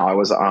just now. I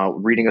was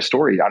reading a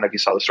story. I don't know if you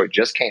saw the story.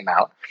 Just came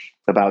out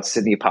about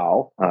Sidney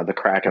Powell, the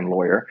Kraken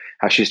lawyer,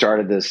 how she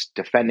started this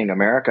Defending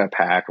America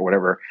PAC or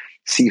whatever.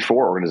 C4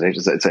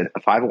 organization. It's a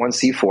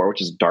 501c4,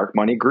 which is a dark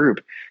money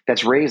group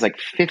that's raised like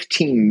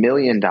 $15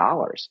 million.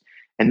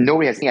 And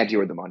nobody has any idea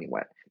where the money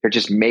went. They're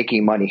just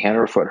making money hand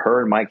over foot,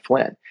 her and Mike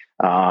Flynn.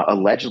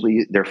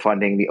 Allegedly, they're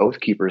funding the Oath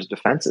Keepers'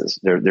 defenses.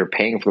 They're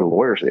paying for the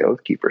lawyers for the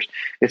Oath Keepers.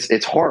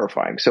 It's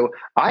horrifying. So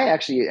I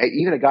actually,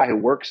 even a guy who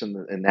works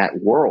in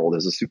that world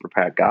as a super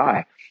PAC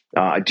guy,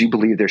 I do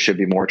believe there should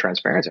be more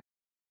transparency.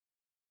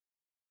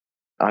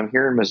 I'm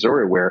here in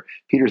Missouri where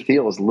Peter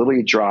Thiel has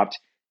literally dropped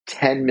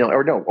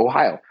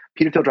Ohio.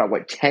 Peter Thiel dropped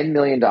 $10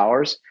 million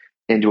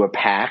into a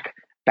PAC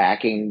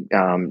backing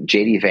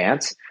JD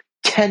Vance.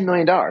 $10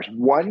 million.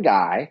 One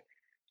guy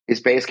is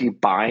basically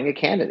buying a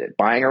candidate,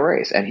 buying a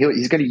race, and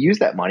he's going to use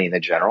that money in the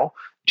general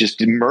just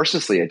to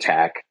mercilessly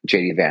attack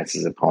JD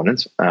Vance's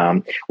opponents.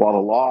 While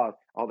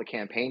all the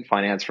campaign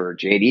finance for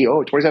JD,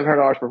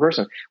 $2,700 per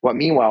person. Well,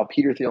 meanwhile,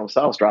 Peter Thiel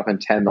himself is dropping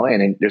 $10 million,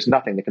 and there's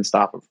nothing that can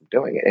stop him from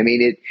doing it. I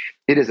mean,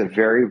 it is a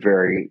very,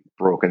 very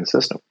broken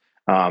system.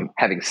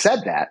 Having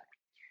said that,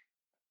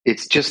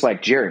 it's just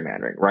like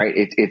gerrymandering, right?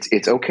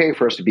 It's okay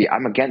for us to be.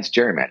 I'm against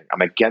gerrymandering.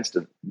 I'm against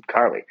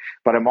Carly,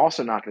 but I'm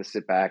also not going to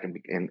sit back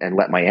and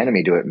let my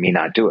enemy do it, me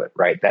not do it,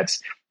 right?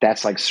 That's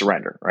like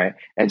surrender, right?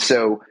 And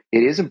so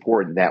it is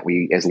important that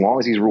we, as long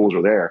as these rules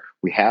are there,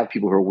 we have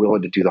people who are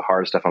willing to do the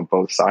hard stuff on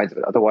both sides of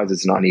it. Otherwise,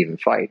 it's an uneven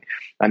fight.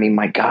 I mean,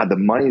 my God, the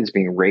money is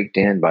being raked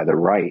in by the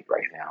right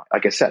now.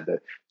 Like I said,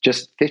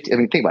 think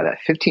about that: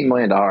 $15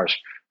 million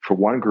for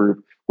one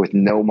group. With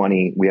no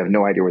money, we have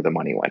no idea where the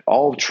money went.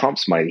 All of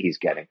Trump's money that he's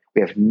getting,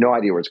 we have no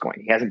idea where it's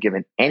going. He hasn't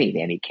given any to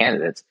any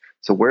candidates.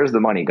 So where's the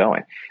money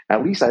going?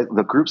 At least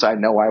the groups I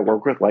know I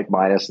work with, like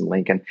Midas and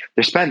Lincoln,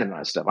 they're spending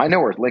on stuff. I know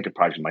where Lincoln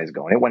Project money is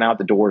going. It went out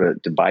the door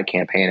to buy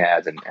campaign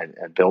ads and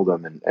build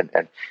them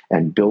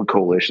and build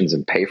coalitions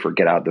and pay for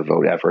get out the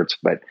vote efforts.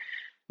 But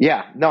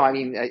yeah, no, I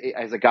mean,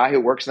 as a guy who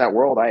works in that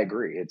world, I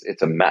agree.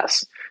 It's a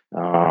mess.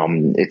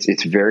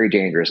 It's very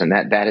dangerous, and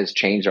that has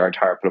changed our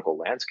entire political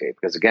landscape.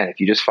 Because again,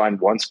 if you just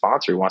find one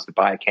sponsor who wants to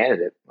buy a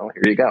candidate, well,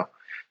 here you go.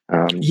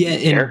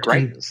 Eric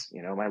Greitens.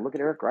 Look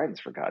at Eric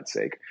Greitens, for God's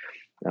sake.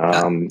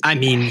 I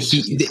mean,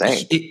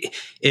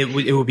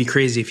 it would be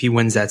crazy if he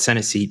wins that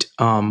Senate seat.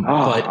 But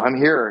I'm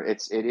here.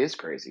 It is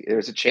crazy.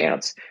 There's a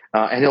chance,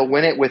 and he'll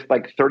win it with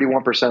like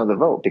 31% of the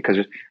vote because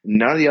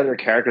none of the other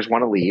characters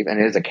want to leave, and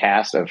it is a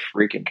cast of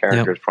freaking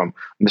characters from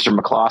Mr.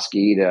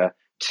 McCloskey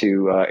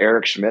to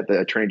Eric Schmidt, the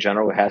Attorney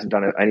General, who hasn't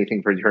done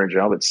anything for the Attorney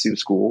General but sue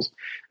schools,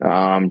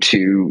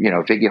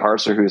 to Vicky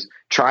Hartzler, who's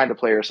trying to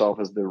play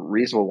herself as the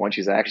reasonable one.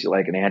 She's actually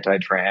like an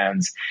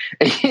anti-trans,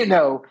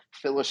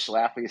 Phyllis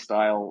Schlafly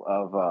style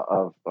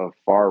of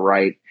far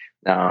right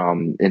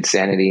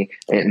insanity.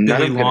 And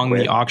Billy Long,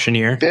 the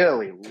auctioneer.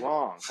 Billy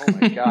Long, oh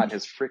my God,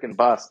 his freaking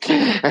bust.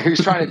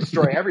 Who's trying to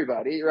destroy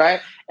everybody,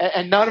 right?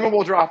 And none of them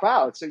will drop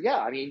out. So yeah,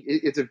 I mean,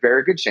 it's a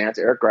very good chance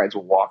Eric Greitens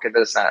will walk into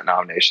the Senate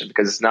nomination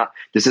because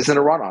this isn't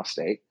a runoff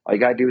state. All you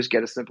gotta do is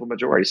get a simple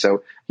majority.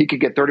 So he could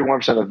get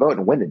 31% of the vote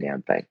and win the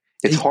damn thing.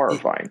 It's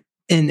horrifying.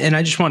 And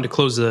I just wanted to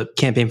close the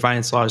campaign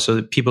finance law so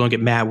that people don't get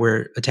mad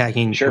we're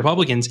attacking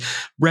Republicans.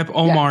 Rep.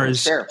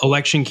 Omar's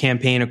election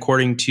campaign,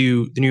 according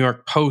to the New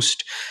York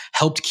Post,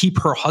 helped keep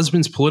her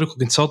husband's political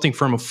consulting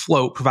firm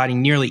afloat,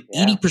 providing nearly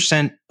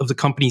 80% of the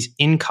company's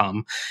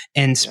income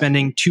and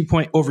spending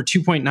over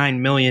 $2.9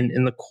 million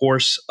in the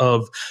course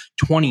of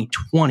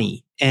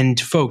 2020. And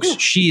folks,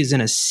 she is in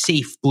a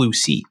safe blue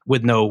seat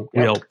with no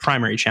real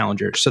primary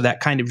challenger. So that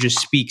kind of just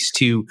speaks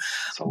to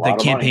the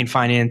campaign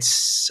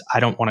finance.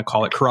 I don't want to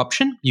call it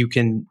corruption. You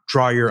can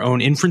draw your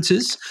own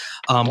inferences,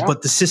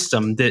 but the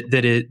system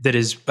that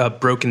is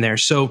broken there.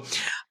 So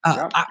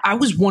I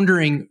was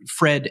wondering,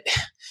 Fred,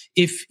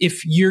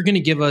 if you're going to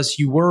give us,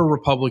 you were a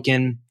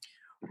Republican,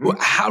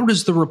 How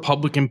does the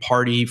Republican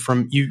Party,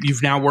 from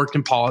you've now worked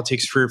in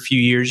politics for a few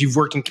years, you've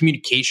worked in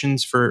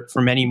communications for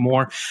many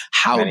more.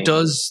 How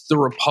does the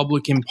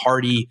Republican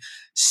Party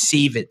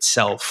save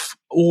itself,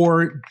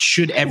 or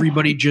should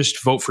everybody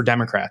just vote for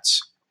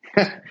Democrats?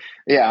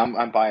 Yeah,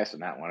 I'm biased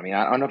on that one. I mean,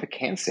 I don't know if it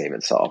can save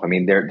itself. I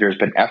mean, there's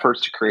been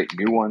efforts to create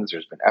new ones.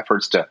 There's been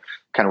efforts to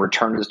kind of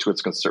return this to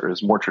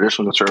its more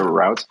traditional conservative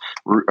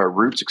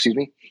roots. Excuse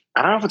me.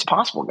 I don't know if it's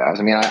possible,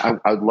 guys. I mean,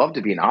 I would love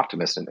to be an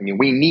optimist. I mean,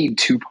 we need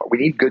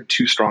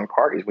two strong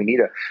parties. We need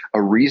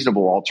a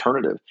reasonable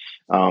alternative.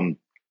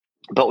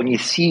 But when you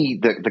see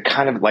the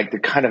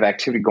kind of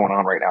activity going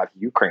on right now with the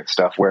Ukraine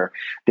stuff, where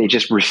they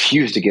just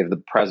refuse to give the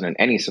president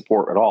any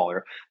support at all,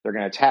 they're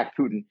going to attack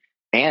Putin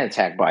and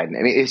attack Biden.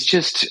 I mean, it's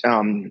just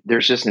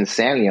there's just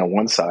insanity on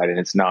one side, and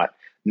it's not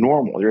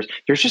normal.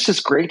 There's just this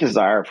great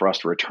desire for us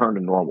to return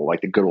to normal,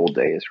 like the good old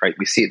days, right?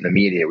 We see it in the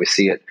media, we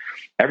see it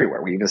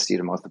everywhere. We even see it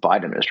amongst the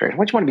Biden administration.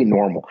 Why do you want to be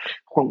normal?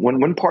 When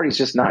one party's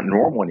just not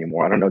normal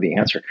anymore, I don't know the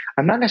answer.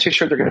 I'm not necessarily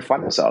sure they're going to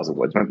find themselves in the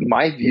woods.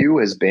 My view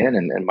has been,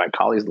 and my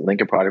colleagues at the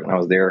Lincoln Project when I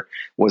was there,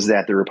 was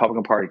that the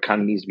Republican Party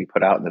kind of needs to be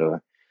put out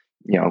into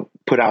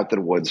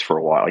the woods for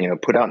a while,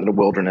 put out into the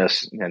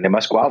wilderness, and they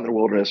must go out in the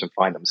wilderness and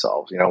find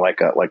themselves, like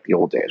the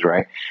old days,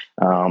 right?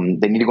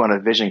 They need to go on a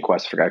vision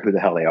quest to figure out who the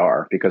hell they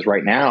are, because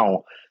right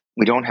now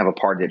we don't have a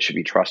party that should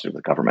be trusted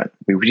with government.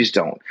 We just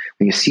don't.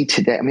 When you see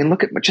today, I mean,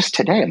 look at just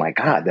today, my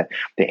God,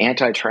 the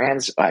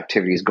anti-trans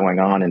activities going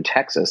on in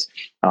Texas,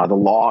 the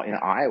law in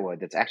Iowa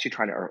that's actually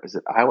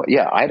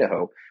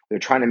Idaho. They're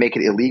trying to make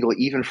it illegal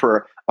even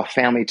for a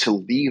family to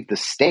leave the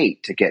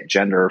state to get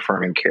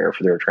gender-affirming care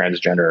for their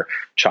transgender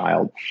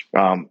child.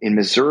 In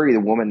Missouri, a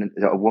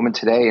woman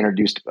today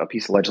introduced a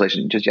piece of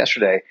legislation just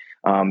yesterday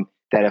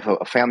that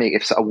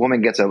if a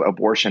woman gets an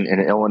abortion in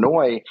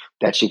Illinois,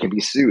 that she can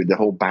be sued. The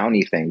whole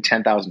bounty thing,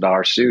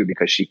 $10,000 sued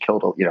because she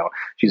killed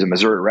she's a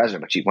Missouri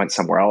resident, but she went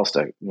somewhere else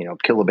to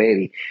kill a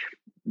baby.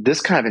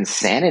 This kind of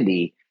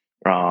insanity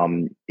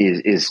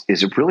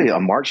is really a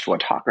march to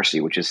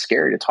autocracy, which is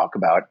scary to talk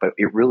about, but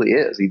it really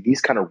is.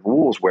 These kind of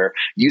rules where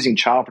using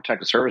child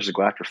protective services to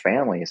go after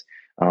families,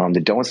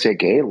 the Don't Say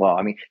Gay law.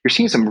 I mean, you're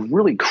seeing some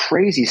really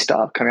crazy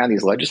stuff coming out of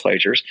these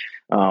legislatures,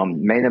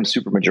 many of them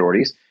super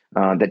majorities,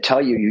 that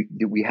tell you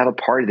we have a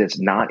party that's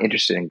not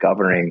interested in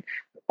governing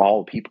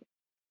all people.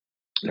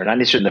 They're not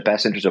interested in the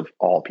best interest of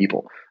all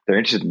people. They're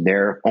interested in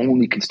their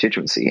only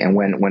constituency. And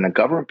when a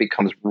government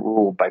becomes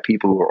ruled by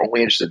people who are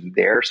only interested in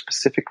their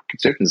specific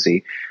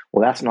constituency,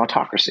 well, that's an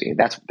autocracy.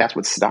 That's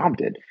what Saddam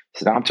did.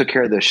 Saddam took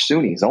care of the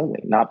Sunnis only,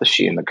 not the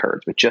Shia and the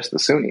Kurds, but just the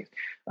Sunnis.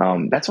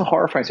 That's a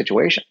horrifying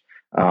situation.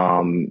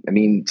 I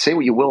mean, say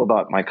what you will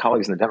about my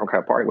colleagues in the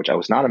Democrat Party, which I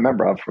was not a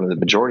member of for the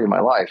majority of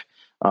my life.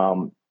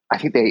 I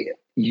think they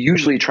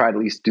usually try to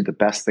at least do the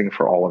best thing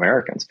for all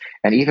Americans.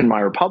 And even my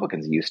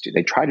Republicans used to.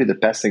 They try to do the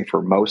best thing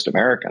for most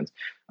Americans.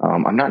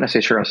 I'm not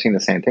necessarily sure I'm seeing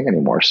the same thing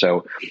anymore.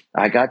 So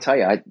I got to tell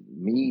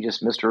you,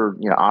 just Mr.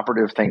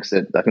 Operative thinks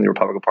that I think the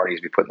Republican Party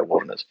needs to be put in the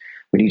wilderness.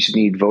 We just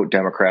need vote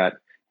Democrat,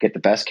 get the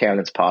best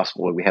candidates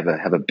possible. We have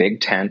a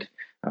big tent.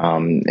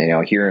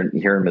 Here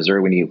in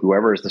Missouri, we need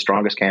whoever is the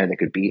strongest candidate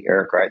that could beat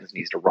Eric Greitens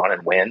needs to run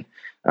and win.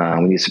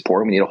 We need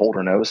support. We need to hold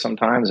our nose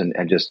sometimes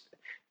and just,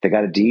 they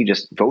got a D,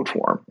 just vote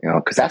for them,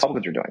 because that's all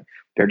that they're doing.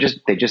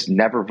 They just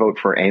never vote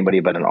for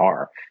anybody but an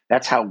R.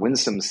 That's how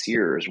Winsome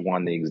Sears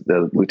won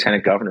the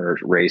lieutenant governor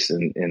race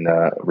in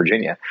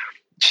Virginia.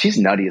 She's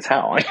nutty as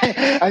hell.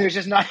 I mean,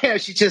 she's not.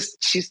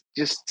 She's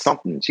just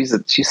something.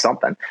 She's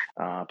something.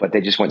 But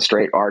they just went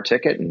straight R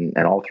ticket, and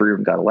all three of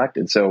them got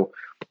elected. So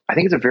I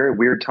think it's a very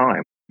weird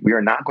time. We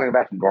are not going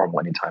back to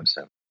normal anytime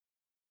soon.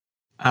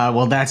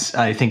 Well, that's,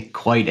 I think,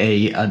 quite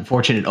a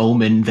unfortunate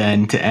omen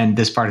then to end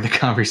this part of the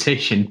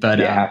conversation.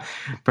 But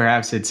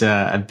perhaps it's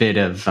a bit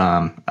of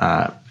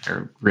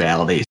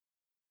reality.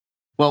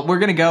 Well, we're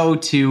going to go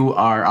to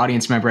our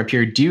audience member up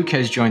here. Duke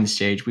has joined the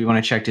stage. We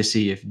want to check to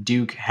see if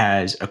Duke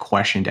has a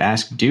question to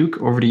ask.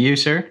 Duke, over to you,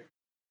 sir.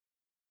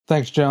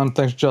 Thanks, John.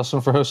 Thanks,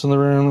 Justin, for hosting the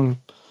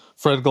room.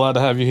 Fred, glad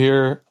to have you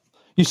here.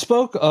 You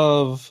spoke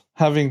of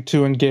having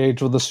to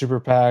engage with the super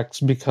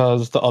PACs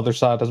because the other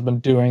side has been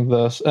doing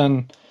this.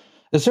 And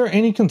is there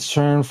any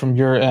concern from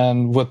your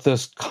end with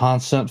this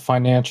constant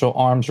financial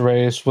arms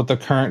race with the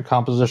current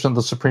composition of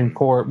the Supreme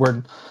Court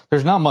where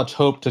there's not much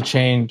hope to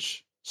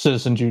change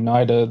Citizens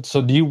United?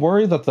 So do you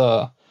worry that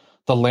the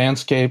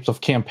landscapes of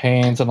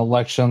campaigns and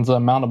elections, the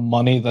amount of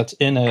money that's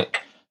in it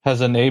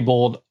has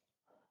enabled,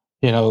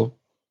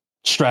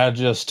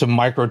 strategists to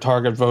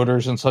micro-target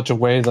voters in such a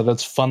way that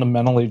it's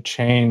fundamentally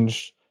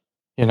changed,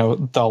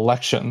 the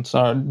elections?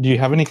 Do you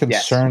have any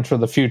concern for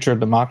the future of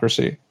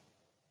democracy?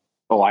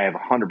 Oh, I have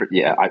 100%.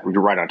 Yeah,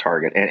 you're right on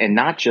target. And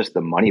not just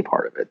the money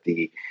part of it,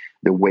 the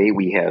way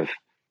we have,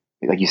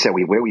 like you said,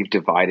 the way we've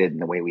divided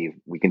and the way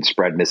we can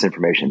spread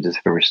misinformation just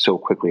so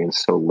quickly and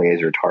so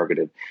laser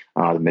targeted,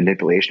 the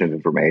manipulation of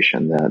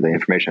information, the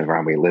information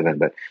environment we live in.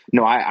 But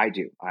no, I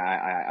do.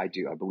 I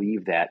do. I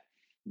believe that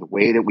the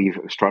way that we've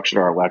structured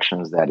our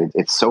elections, that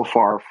it's so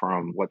far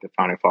from what the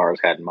founding fathers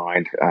had in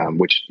mind,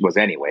 which was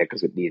anyway,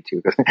 because it needed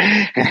to.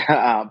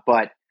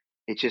 But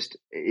it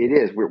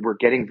is. We're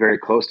getting very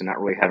close to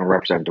not really having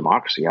representative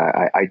democracy.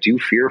 I do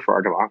fear for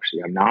our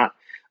democracy. I'm not.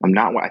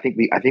 I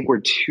think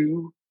we're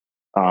too.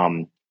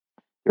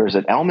 There's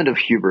an element of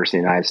hubris in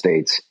the United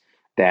States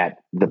that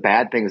the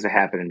bad things that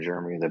happen in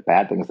Germany, the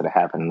bad things that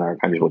happen in other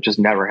countries will just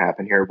never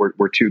happen here.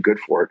 We're too good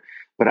for it.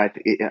 But I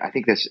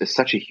think this is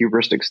such a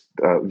hubristic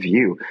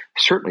view.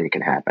 Certainly it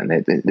can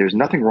happen. There's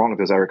nothing wrong with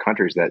those other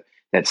countries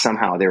that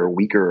somehow they're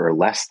weaker or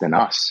less than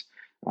us.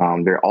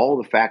 They're all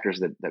the factors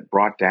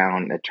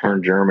that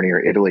turned Germany or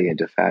Italy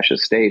into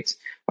fascist states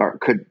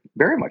could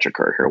very much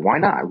occur here. Why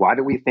not? Why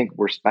do we think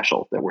we're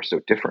special, that we're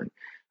so different?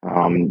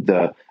 One of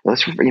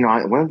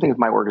the things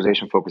my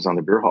organization focused on,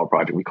 the Beer Hall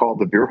Project, we call it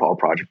the Beer Hall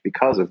Project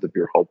because of the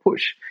Beer Hall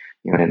push.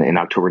 In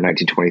October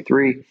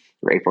 1923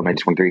 or April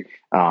 1923,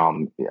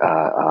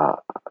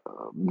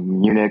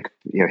 Munich,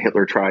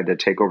 Hitler tried to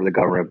take over the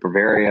government of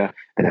Bavaria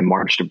and then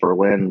marched to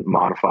Berlin,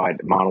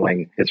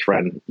 modeling his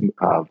friend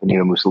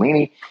Benito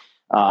Mussolini.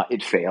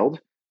 It failed.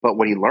 But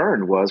what he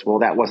learned was,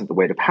 that wasn't the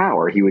way to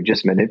power. He would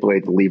just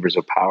manipulate the levers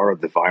of power of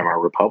the Weimar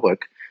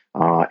Republic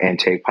and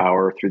take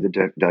power through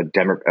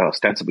the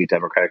ostensibly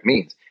democratic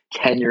means.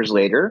 10 years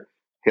later,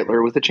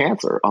 Hitler was the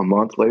chancellor. A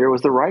month later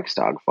was the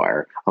Reichstag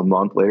fire. A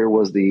month later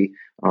was the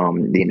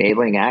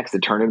enabling acts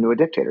that turned him into a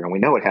dictator. And we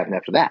know what happened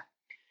after that.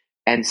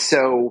 And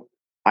so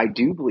I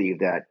do believe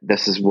that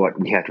this is what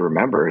we have to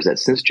remember, is that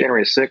since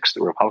January 6th,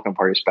 the Republican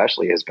Party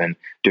especially has been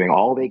doing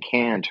all they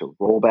can to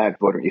roll back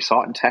voter. You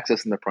saw it in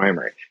Texas in the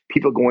primary.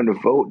 People going to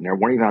vote and they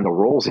weren't even on the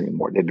rolls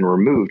anymore. They've been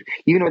removed.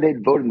 Even though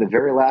they'd voted in the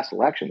very last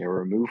election, they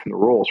were removed from the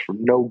rolls for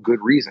no good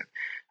reason.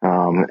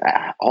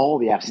 All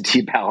the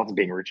absentee ballots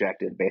being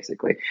rejected,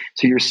 basically.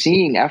 So you're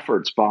seeing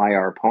efforts by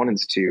our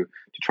opponents to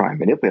try and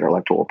manipulate our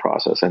electoral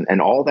process,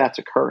 and all that's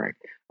occurring.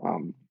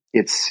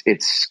 It's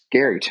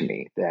scary to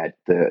me that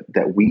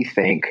we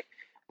think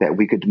that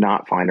we could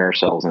not find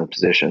ourselves in a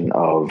position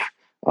of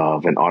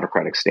an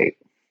autocratic state.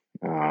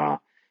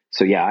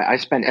 I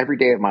spend every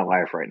day of my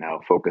life right now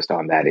focused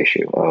on that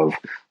issue of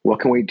what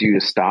can we do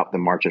to stop the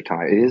march of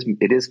time.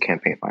 It is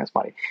campaign finance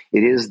money.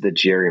 It is the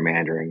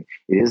gerrymandering.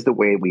 It is the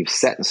way we've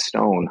set in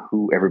stone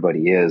who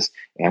everybody is,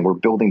 and we're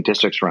building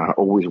districts around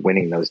always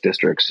winning those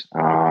districts.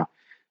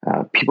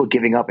 People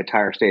giving up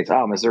entire states.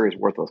 Oh, Missouri is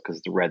worthless because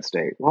it's a red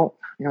state. Well,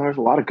 there's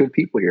a lot of good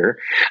people here.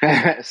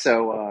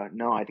 So,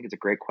 no, I think it's a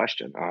great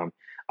question.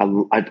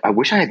 I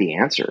wish I had the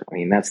answer. I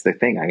mean, that's the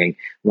thing. I mean,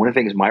 one of the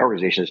things my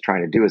organization is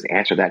trying to do is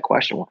answer that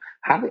question. Well,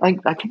 I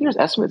think there's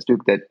estimates,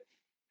 Duke, that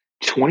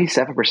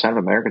 27% of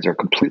Americans are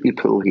completely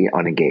politically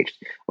unengaged.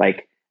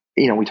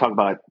 We talk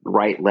about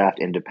right, left,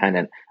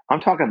 independent.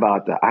 I'm talking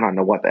about I don't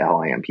know what the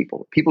hell I am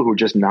people who are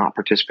just not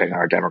participating in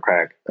our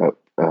democratic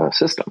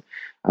system.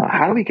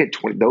 How do we get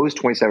those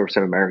 27%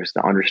 of Americans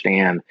to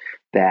understand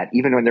that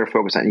even when they're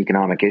focused on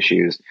economic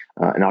issues,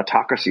 an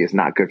autocracy is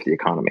not good for the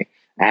economy?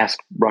 Ask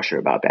Russia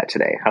about that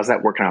today. How's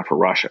that working out for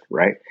Russia,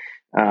 right?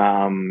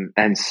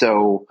 And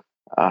so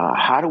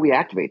how do we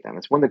activate them?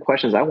 It's one of the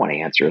questions I want to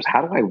answer is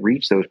how do I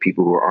reach those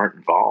people who aren't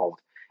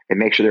involved and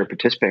make sure they're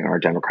participating in our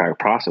democratic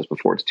process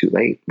before it's too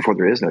late, before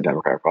there is no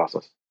democratic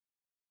process?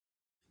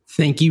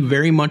 Thank you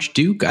very much,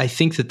 Duke. I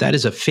think that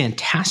is a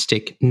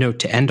fantastic note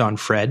to end on,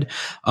 Fred.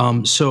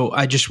 So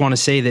I just want to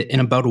say that in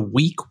about a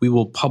week, we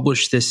will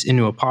publish this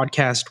into a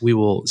podcast. We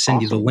will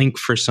send you the link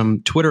for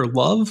some Twitter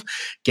love,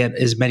 get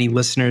as many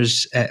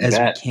listeners as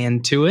we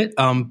can to it.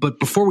 But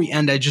before we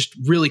end, I just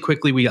really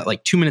quickly, we got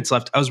like 2 minutes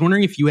left. I was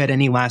wondering if you had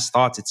any last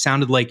thoughts. It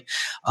sounded like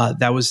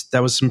that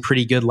was some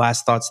pretty good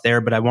last thoughts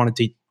there, but I wanted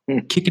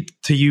to kick it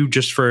to you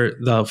just for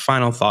the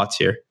final thoughts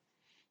here.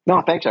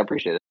 No, thanks. I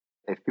appreciate it.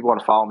 If people want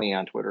to follow me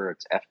on Twitter,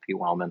 it's FP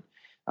Wellman.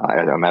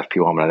 I'm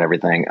FP Wellman on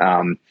everything.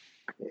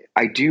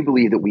 I do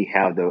believe that we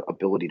have the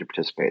ability to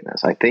participate in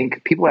this. I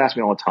think people ask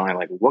me all the time,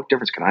 like, what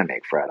difference can I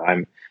make, Fred?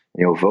 I'm,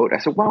 vote. I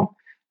said, well,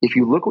 if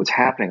you look what's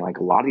happening, like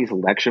a lot of these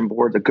election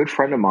boards, a good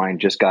friend of mine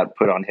just got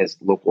put on his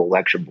local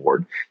election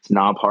board. It's a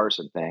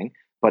nonpartisan thing,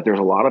 but there's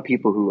a lot of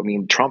people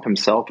who, Trump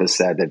himself has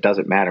said that it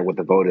doesn't matter what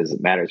the vote is,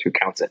 it matters who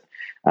counts it,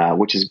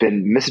 which has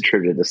been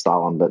misattributed to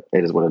Stalin, but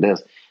it is what it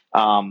is.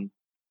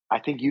 I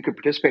think you could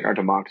participate in our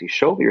democracy.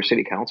 Show up at your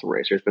city council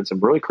race. There's been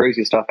some really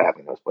crazy stuff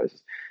happening in those places.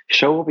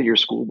 Show up at your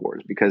school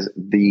boards, because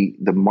the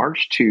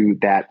march to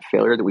that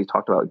failure that we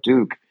talked about,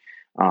 Duke,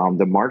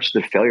 the march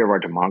to the failure of our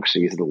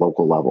democracy is at the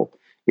local level.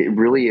 It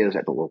really is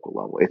at the local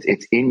level.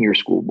 It's in your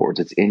school boards.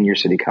 It's in your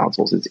city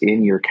councils. It's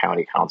in your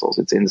county councils.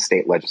 It's in the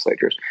state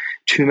legislatures.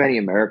 Too many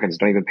Americans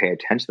don't even pay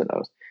attention to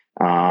those.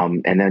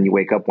 And then you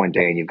wake up one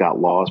day and you've got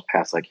laws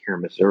passed, like here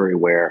in Missouri,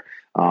 where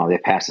they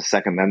passed a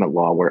Second Amendment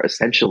law where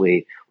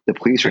essentially the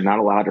police are not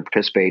allowed to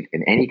participate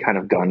in any kind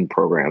of gun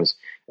programs.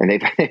 And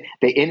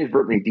they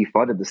inadvertently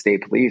defunded the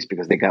state police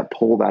because they got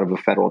pulled out of a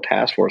federal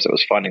task force that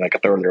was funding like a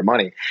third of their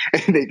money.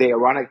 The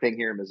ironic thing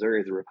here in Missouri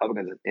is the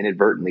Republicans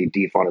inadvertently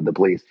defunded the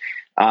police.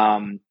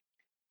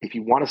 If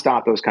you want to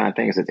stop those kind of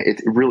things,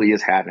 it really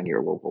is happening at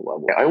your local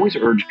level. I always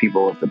urge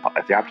people, if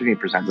the opportunity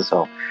presents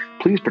itself,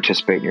 please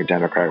participate in your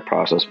democratic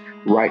process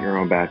right in your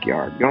own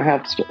backyard. You don't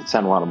have to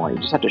spend a lot of money.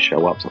 You just have to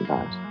show up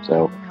sometimes.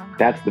 So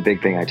that's the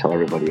big thing I tell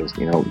everybody is,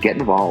 get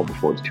involved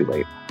before it's too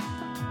late.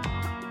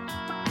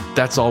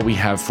 That's all we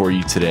have for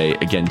you today.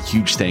 Again,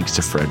 huge thanks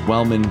to Fred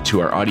Wellman,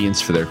 to our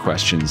audience for their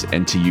questions,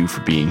 and to you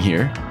for being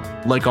here.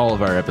 Like all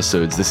of our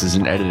episodes, this is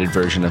an edited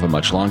version of a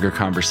much longer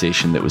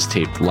conversation that was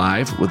taped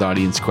live with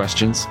audience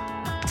questions.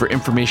 For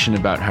information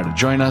about how to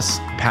join us,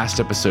 past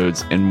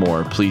episodes, and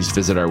more, please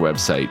visit our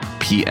website,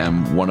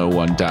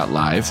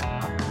 pm101.live.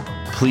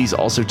 Please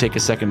also take a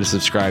second to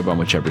subscribe on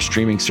whichever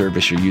streaming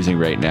service you're using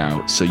right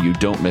now so you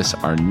don't miss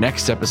our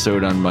next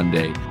episode on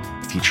Monday,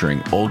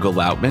 featuring Olga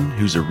Lautman,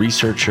 who's a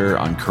researcher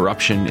on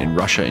corruption in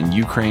Russia and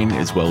Ukraine,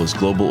 as well as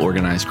global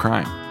organized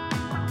crime.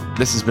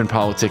 This has been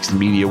Politics and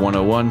Media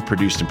 101,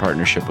 produced in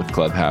partnership with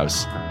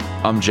Clubhouse.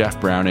 I'm Jeff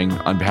Browning.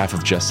 On behalf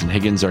of Justin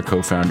Higgins, our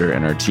co-founder,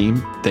 and our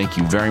team, thank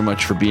you very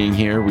much for being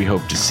here. We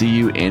hope to see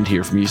you and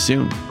hear from you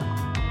soon.